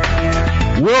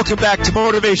 Welcome back to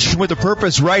Motivation with a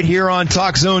Purpose right here on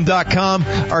TalkZone.com.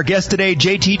 Our guest today,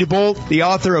 JT DeBolt, the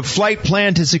author of Flight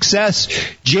Plan to Success.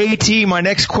 JT, my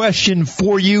next question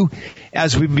for you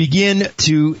as we begin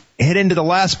to head into the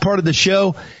last part of the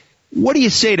show. What do you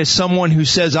say to someone who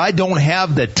says, I don't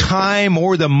have the time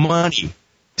or the money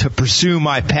to pursue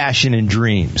my passion and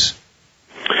dreams?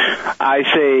 I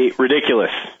say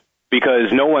ridiculous,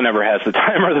 because no one ever has the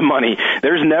time or the money.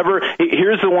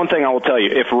 Here's the one thing I will tell you.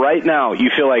 If right now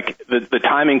you feel like the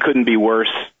timing couldn't be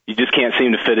worse, you just can't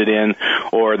seem to fit it in,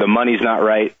 or the money's not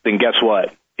right, then guess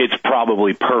what? It's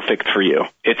probably perfect for you.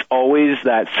 It's always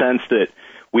that sense that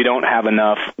we don't have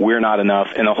enough, we're not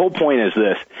enough. And the whole point is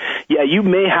this. Yeah, you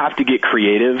may have to get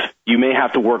creative. You may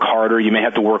have to work harder. You may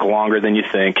have to work longer than you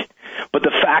think. But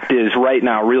the fact is, right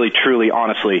now, really, truly,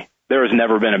 honestly, there has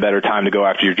never been a better time to go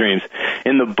after your dreams.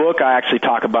 In the book, I actually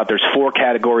talk about there's 4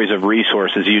 categories of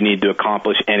resources you need to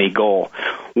accomplish any goal.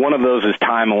 One of those is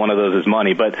time and one of those is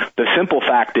money. But the simple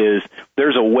fact is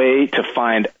there's a way to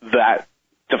find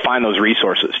those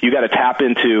resources. You got to tap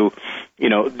into,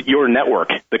 your network,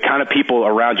 the kind of people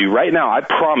around you. Right now, I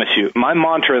promise you, my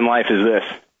mantra in life is this.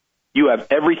 You have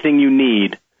everything you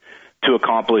need to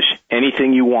accomplish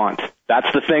anything you want.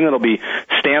 That's the thing that'll be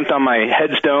stamped on my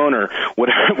headstone or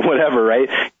whatever, right?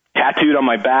 Tattooed on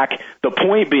my back. The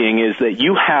point being is that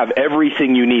you have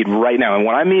everything you need right now. And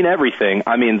when I mean everything,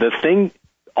 I mean the thing.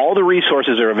 All the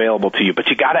resources are available to you, but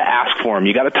you got to ask for them.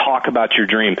 You got to talk about your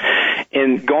dream.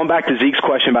 And going back to Zeke's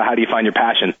question about how do you find your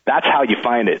passion, that's how you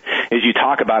find it, is you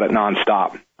talk about it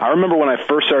nonstop. I remember when I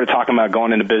first started talking about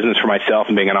going into business for myself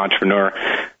and being an entrepreneur,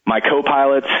 my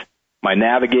co-pilots, my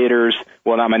navigators,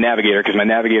 well, not my navigator, because my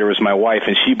navigator was my wife,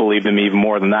 and she believed in me even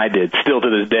more than I did, still to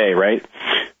this day, right?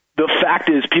 The fact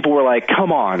is, people were like,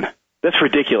 come on. That's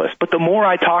ridiculous. But the more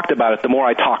I talked about it, the more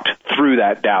I talked through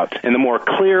that doubt, and the more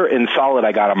clear and solid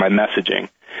I got on my messaging.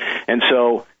 And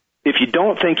so if you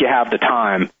don't think you have the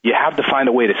time, you have to find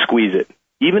a way to squeeze it,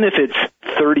 even if it's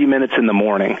 30 minutes in the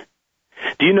morning.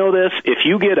 Do you know this? If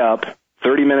you get up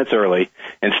 30 minutes early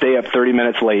and stay up 30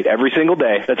 minutes late every single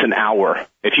day, that's an hour.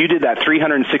 If you did that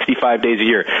 365 days a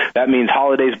year, that means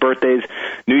holidays, birthdays,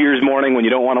 New Year's morning when you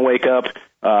don't want to wake up,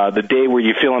 the day where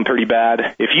you're feeling pretty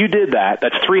bad. If you did that,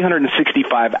 that's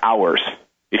 365 hours.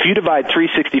 If you divide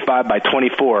 365 by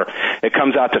 24, it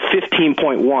comes out to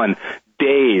 15.1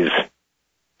 days.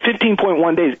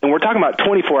 15.1 days, and we're talking about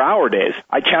 24-hour days.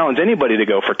 I challenge anybody to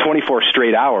go for 24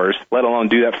 straight hours, let alone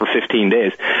do that for 15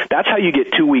 days. That's how you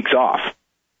get 2 weeks off,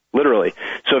 literally.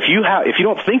 So if you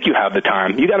don't think you have the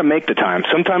time, you got to make the time.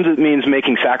 Sometimes it means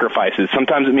making sacrifices.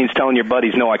 Sometimes it means telling your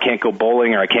buddies, no, I can't go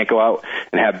bowling or I can't go out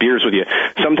and have beers with you.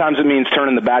 Sometimes it means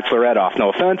turning the Bachelorette off.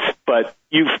 No offense, but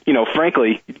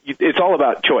frankly, it's all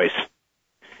about choice.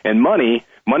 And money's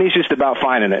just about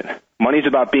finding it. Money's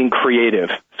about being creative.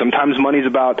 Sometimes money's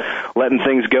about letting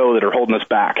things go that are holding us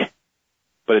back.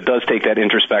 But it does take that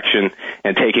introspection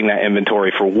and taking that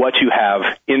inventory for what you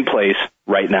have in place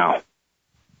right now.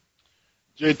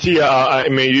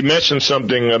 JT, you mentioned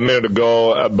something a minute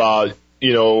ago about,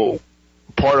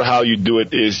 part of how you do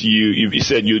it is you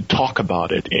said you talk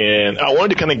about it. And I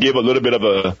wanted to kind of give a little bit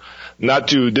of not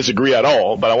to disagree at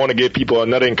all, but I want to give people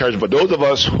another encouragement. For those of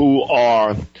us who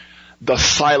are the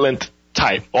silent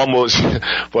type, almost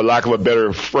for lack of a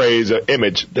better phrase or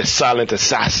image, the silent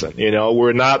assassin.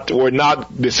 We're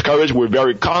not discouraged. We're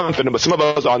very confident, but some of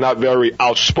us are not very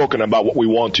outspoken about what we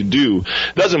want to do.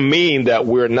 Doesn't mean that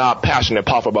we're not passionate and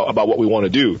powerful about what we want to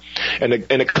do. And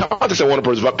the context I want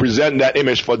to present that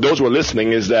image for those who are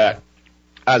listening is that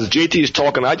as JT is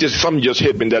talking, something just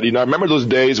hit me that, I remember those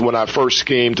days when I first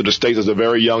came to the States as a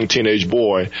very young teenage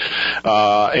boy,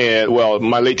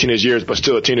 my late teenage years, but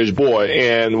still a teenage boy,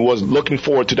 and was looking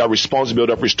forward to that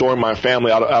responsibility of restoring my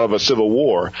family out of a civil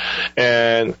war.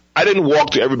 And I didn't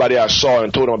walk to everybody I saw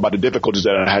and told them about the difficulties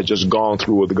that I had just gone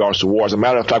through with regards to war. As a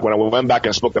matter of fact, when I went back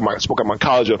and spoke at my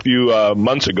college a few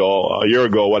months ago, a year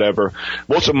ago, whatever,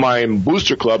 most of my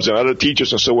booster clubs and other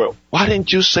teachers and so on, why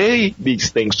didn't you say these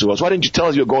things to us? Why didn't you tell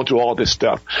us you're going through all this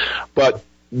stuff? But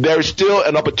there's still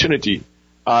an opportunity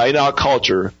in our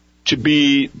culture to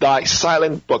be that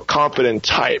silent but confident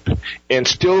type and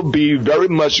still be very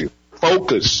much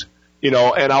focus, and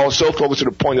I was so focused to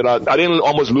the point that I didn't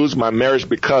almost lose my marriage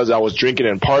because I was drinking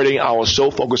and partying. I was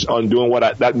so focused on doing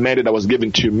what that mandate that was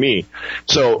given to me.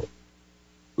 So,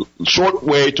 short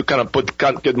way to kind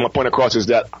of get my point across is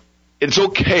that it's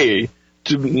okay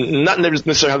to not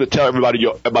necessarily have to tell everybody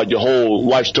about your whole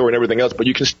life story and everything else, but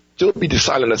you can still be the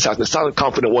silent assassin, the silent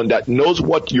confident one that knows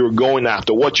what you're going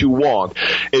after, what you want.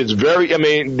 It's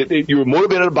you're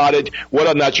motivated about it, whether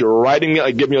or not you're writing it,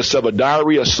 or giving yourself a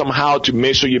diary or somehow to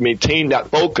make sure you maintain that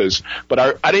focus.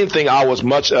 But I didn't think I was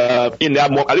much in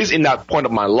that moment, at least in that point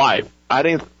of my life. I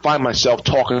didn't find myself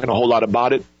talking a whole lot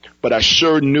about it, but I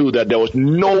sure knew that there was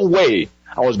no way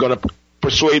I was going to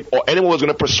persuade, or anyone was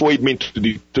going to persuade me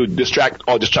to distract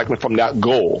me from that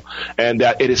goal, and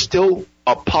that it is still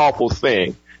a powerful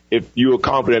thing if you are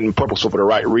confident and purposeful for the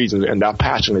right reasons, and that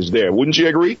passion is there. Wouldn't you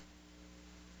agree?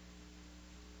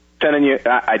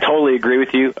 I totally agree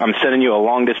with you. I'm sending you a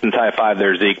long distance high five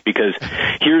there, Zeke, because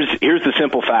here's the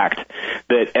simple fact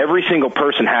that every single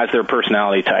person has their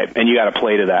personality type, and you got to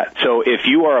play to that. So if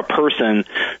you are a person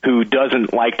who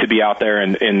doesn't like to be out there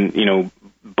and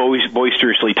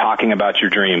boisterously talking about your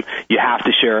dream, you have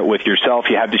to share it with yourself.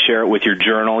 You have to share it with your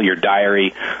journal, your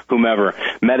diary, whomever.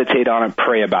 Meditate on it,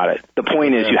 pray about it. The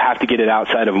point is you have to get it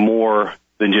outside of more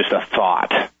than just a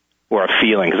thought or a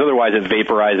feeling, because otherwise it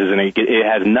vaporizes and it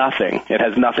has nothing. It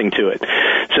has nothing to it.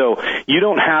 So you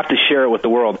don't have to share it with the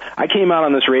world. I came out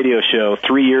on this radio show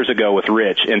 3 years ago with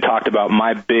Rich and talked about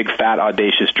my big, fat,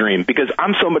 audacious dream, because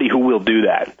I'm somebody who will do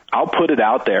that. I'll put it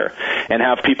out there and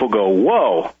have people go,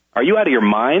 whoa, are you out of your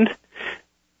mind?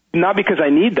 Not because I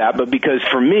need that, but because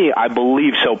for me, I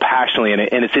believe so passionately in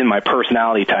it, and it's in my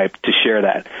personality type to share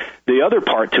that. The other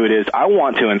part to it is I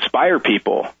want to inspire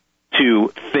people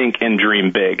to think and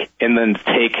dream big and then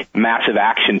take massive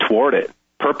action toward it,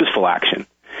 purposeful action.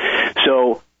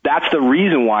 So that's the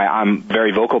reason why I'm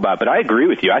very vocal about it. But I agree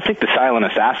with you. I think the silent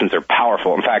assassins are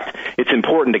powerful. In fact, it's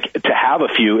important to have a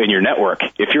few in your network.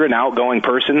 If you're an outgoing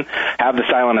person, have the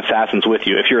silent assassins with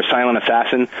you. If you're a silent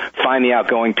assassin, find the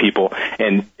outgoing people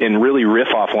and really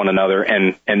riff off one another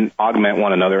and augment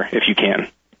one another if you can.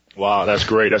 Wow, that's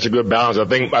great. That's a good balance. I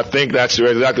think that's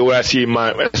exactly what I see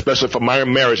especially for my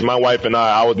marriage, my wife and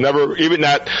I was never, even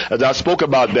that, as I spoke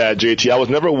about that, JT,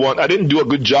 I didn't do a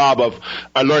good job of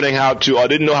learning I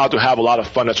didn't know how to have a lot of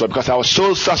fun. That's why, because I was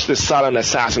such this silent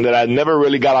assassin that I never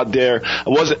really got out there. I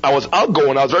was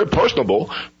outgoing. I was very personable,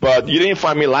 but you didn't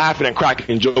find me laughing and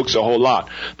cracking jokes a whole lot.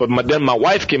 But then my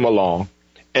wife came along.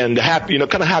 And kind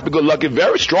of happy-go-lucky,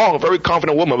 very strong, very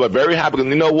confident woman, but very happy.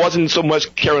 Wasn't so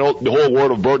much carrying the whole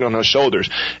world of burden on her shoulders.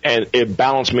 And it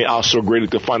balanced me out so greatly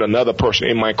to find another person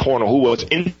in my corner who was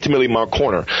intimately in my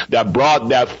corner that brought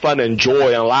that fun and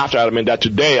joy and laughter out of me. And that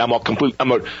today I'm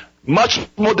a much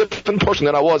more different person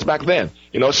than I was back then.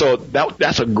 So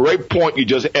that's a great point you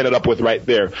just ended up with right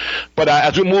there. But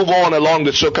as we move on along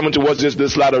the show, coming towards this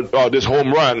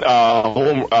home run,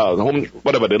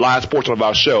 whatever, the last portion of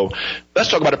our show, let's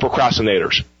talk about the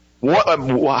procrastinators.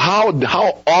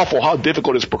 How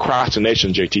difficult is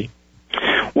procrastination, JT?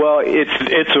 Well,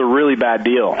 it's a really bad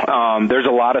deal. There's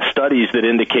a lot of studies that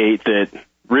indicate that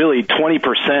really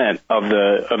 20% of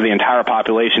the entire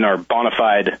population are bona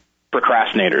fide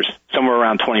procrastinators, somewhere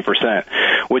around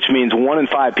 20%, which means 1 in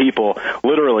 5 people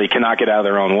literally cannot get out of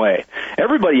their own way.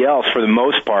 Everybody else, for the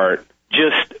most part,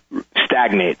 just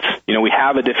stagnates. We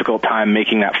have a difficult time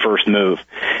making that first move.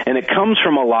 And it comes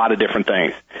from a lot of different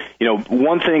things.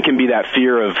 One thing can be that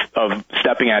fear of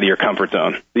stepping out of your comfort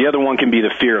zone. The other one can be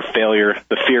the fear of failure,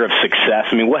 the fear of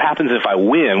success. What happens if I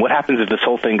win? What happens if this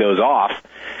whole thing goes off?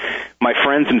 My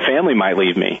friends and family might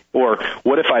leave me. Or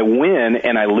what if I win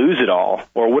and I lose it all?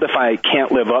 Or what if I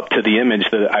can't live up to the image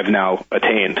that I've now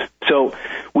attained? So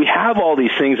we have all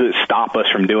these things that stop us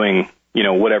from doing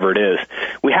whatever it is.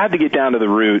 We have to get down to the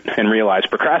root and realize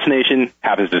procrastination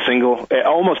happens to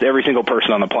almost every single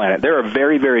person on the planet. There are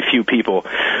very, very few people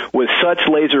with such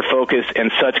laser focus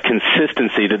and such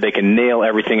consistency that they can nail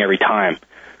everything every time.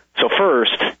 So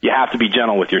first, you have to be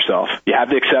gentle with yourself. You have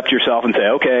to accept yourself and say,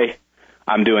 okay,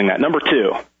 I'm doing that. Number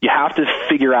 2, you have to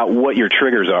figure out what your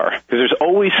triggers are, because there's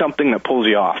always something that pulls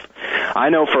you off. I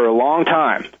know for a long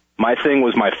time, my thing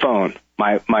was my phone.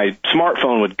 My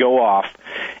smartphone would go off,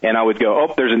 and I would go,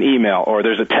 oh, there's an email, or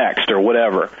there's a text, or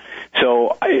whatever.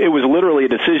 So it was literally a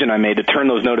decision I made to turn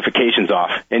those notifications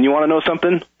off. And you want to know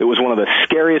something? It was one of the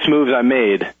scariest moves I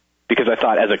made, because I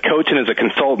thought, as a coach and as a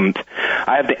consultant,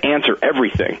 I have to answer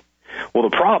everything. Well,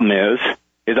 the problem is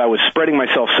I was spreading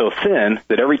myself so thin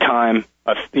that every time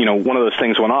one of those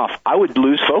things went off, I would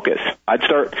lose focus. I'd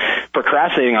start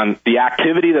procrastinating on the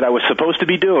activity that I was supposed to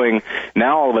be doing.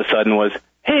 Now all of a sudden was,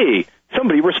 hey,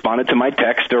 somebody responded to my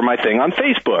text or my thing on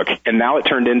Facebook, and now it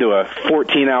turned into a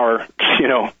 14-hour,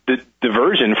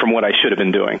 diversion from what I should have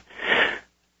been doing.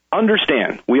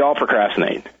 Understand, we all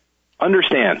procrastinate.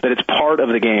 Understand that it's part of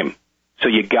the game. So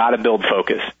you got to build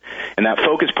focus. And that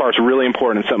focus part is really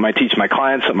important. It's something I teach my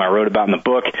clients, something I wrote about in the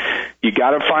book. You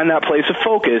got to find that place of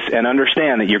focus and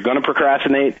understand that you're going to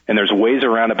procrastinate, and there's ways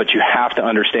around it, but you have to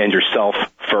understand yourself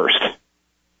first.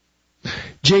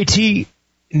 JT,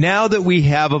 now that we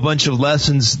have a bunch of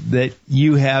lessons that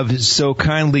you have so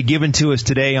kindly given to us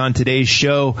today on today's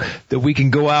show that we can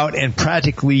go out and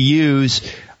practically use,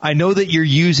 I know that you're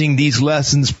using these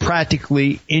lessons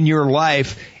practically in your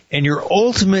life, and your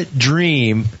ultimate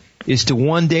dream is to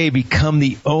one day become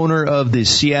the owner of the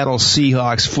Seattle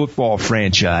Seahawks football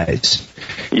franchise.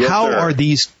 Yes,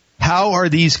 How are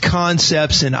these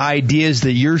concepts and ideas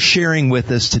that you're sharing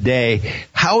with us today,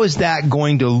 how is that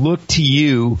going to look to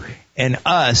you and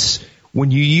us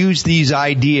when you use these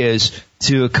ideas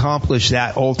to accomplish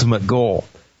that ultimate goal?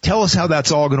 Tell us how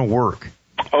that's all going to work.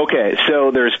 Okay,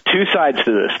 so there's two sides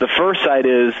to this. The first side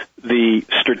is the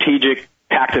strategic,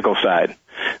 tactical side.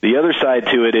 The other side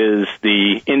to it is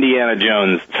the Indiana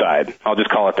Jones side. I'll just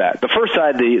call it that. The first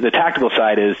side, the tactical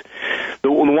side, is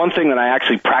the one thing that I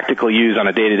actually practically use on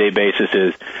a day-to-day basis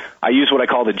is I use what I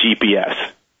call the GPS.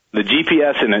 The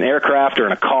GPS in an aircraft or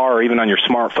in a car or even on your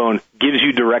smartphone gives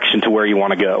you direction to where you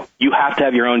want to go. You have to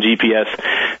have your own GPS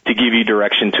to give you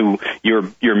direction to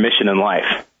your mission in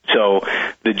life. So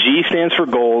the G stands for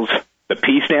goals, the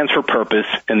P stands for purpose,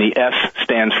 and the S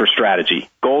stands for strategy.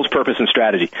 Goals, purpose, and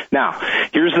strategy. Now,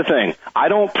 here's the thing. I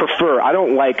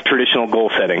don't like traditional goal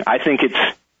setting. I think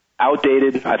it's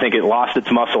outdated. I think it lost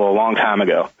its muscle a long time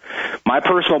ago. My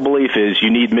personal belief is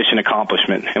you need mission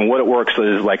accomplishment, and what it works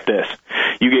is like this.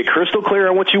 You get crystal clear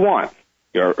on what you want,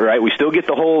 right? We still get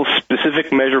the whole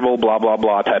specific, measurable, blah, blah,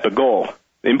 blah type of goal.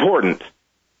 Important.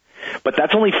 But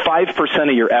that's only 5%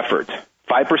 of your effort.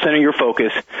 5% of your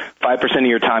focus, 5% of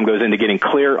your time goes into getting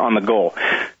clear on the goal.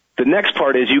 The next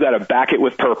part is you got to back it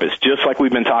with purpose, just like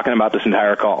we've been talking about this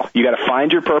entire call. You got to find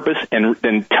your purpose and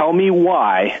then tell me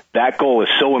why that goal is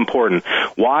so important.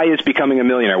 Why is becoming a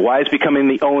millionaire? Why is becoming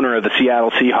the owner of the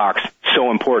Seattle Seahawks so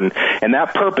important? And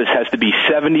that purpose has to be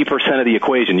 70% of the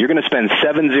equation. You're going to spend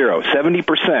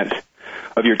 70%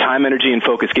 of your time, energy, and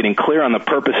focus getting clear on the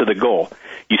purpose of the goal.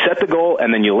 You set the goal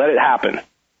and then you let it happen.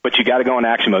 But you got to go in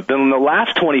action mode. Then the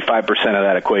last 25% of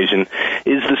that equation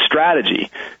is the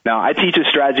strategy. Now, I teach a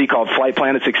strategy called Flight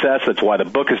Plan to Success. That's why the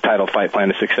book is titled Flight Plan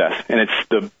to Success. And it's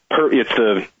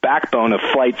the backbone of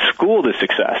Flight School to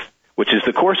Success, which is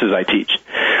the courses I teach.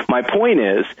 My point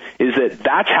is that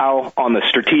that's how, on the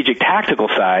strategic, tactical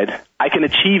side, I can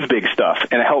achieve big stuff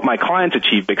and help my clients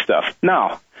achieve big stuff.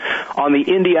 Now, on the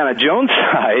Indiana Jones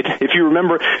side, if you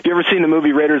ever seen the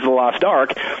movie Raiders of the Lost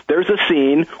Ark, there's a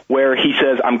scene where he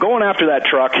says, I'm going after that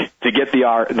truck to get the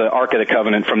Ark of the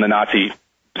Covenant from the Nazi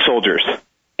soldiers.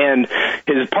 And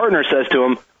his partner says to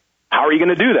him, how are you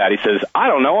going to do that? He says, I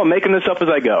don't know. I'm making this up as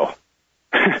I go.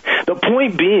 The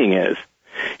point being is,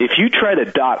 if you try to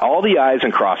dot all the I's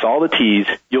and cross all the T's,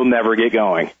 you'll never get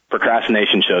going.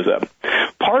 Procrastination shows up.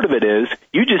 Part of it is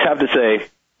you just have to say,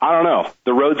 I don't know.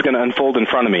 The road's going to unfold in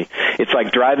front of me. It's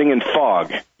like driving in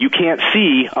fog. You can't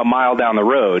see a mile down the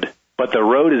road, but the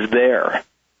road is there.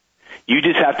 You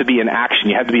just have to be in action.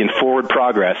 You have to be in forward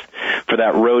progress for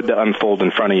that road to unfold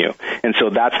in front of you. And so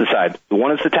that's the side. The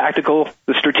one is the tactical,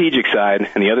 the strategic side,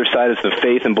 and the other side is the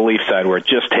faith and belief side where it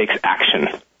just takes action.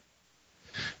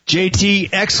 JT,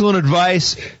 excellent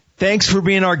advice. Thanks for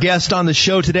being our guest on the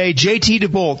show today. JT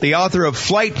DeBolt, the author of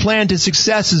Flight Plan to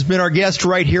Success, has been our guest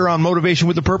right here on Motivation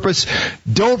with a Purpose.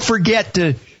 Don't forget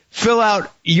to fill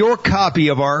out your copy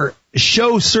of our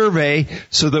show survey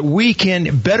so that we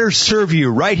can better serve you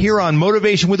right here on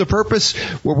Motivation with a Purpose,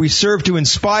 where we serve to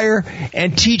inspire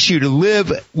and teach you to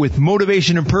live with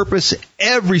motivation and purpose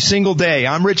every single day.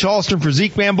 I'm Rich Alston for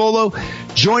Zeke Bambolo.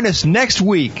 Join us next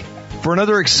week for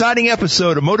another exciting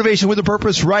episode of Motivation with a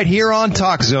Purpose right here on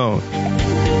Talk Zone.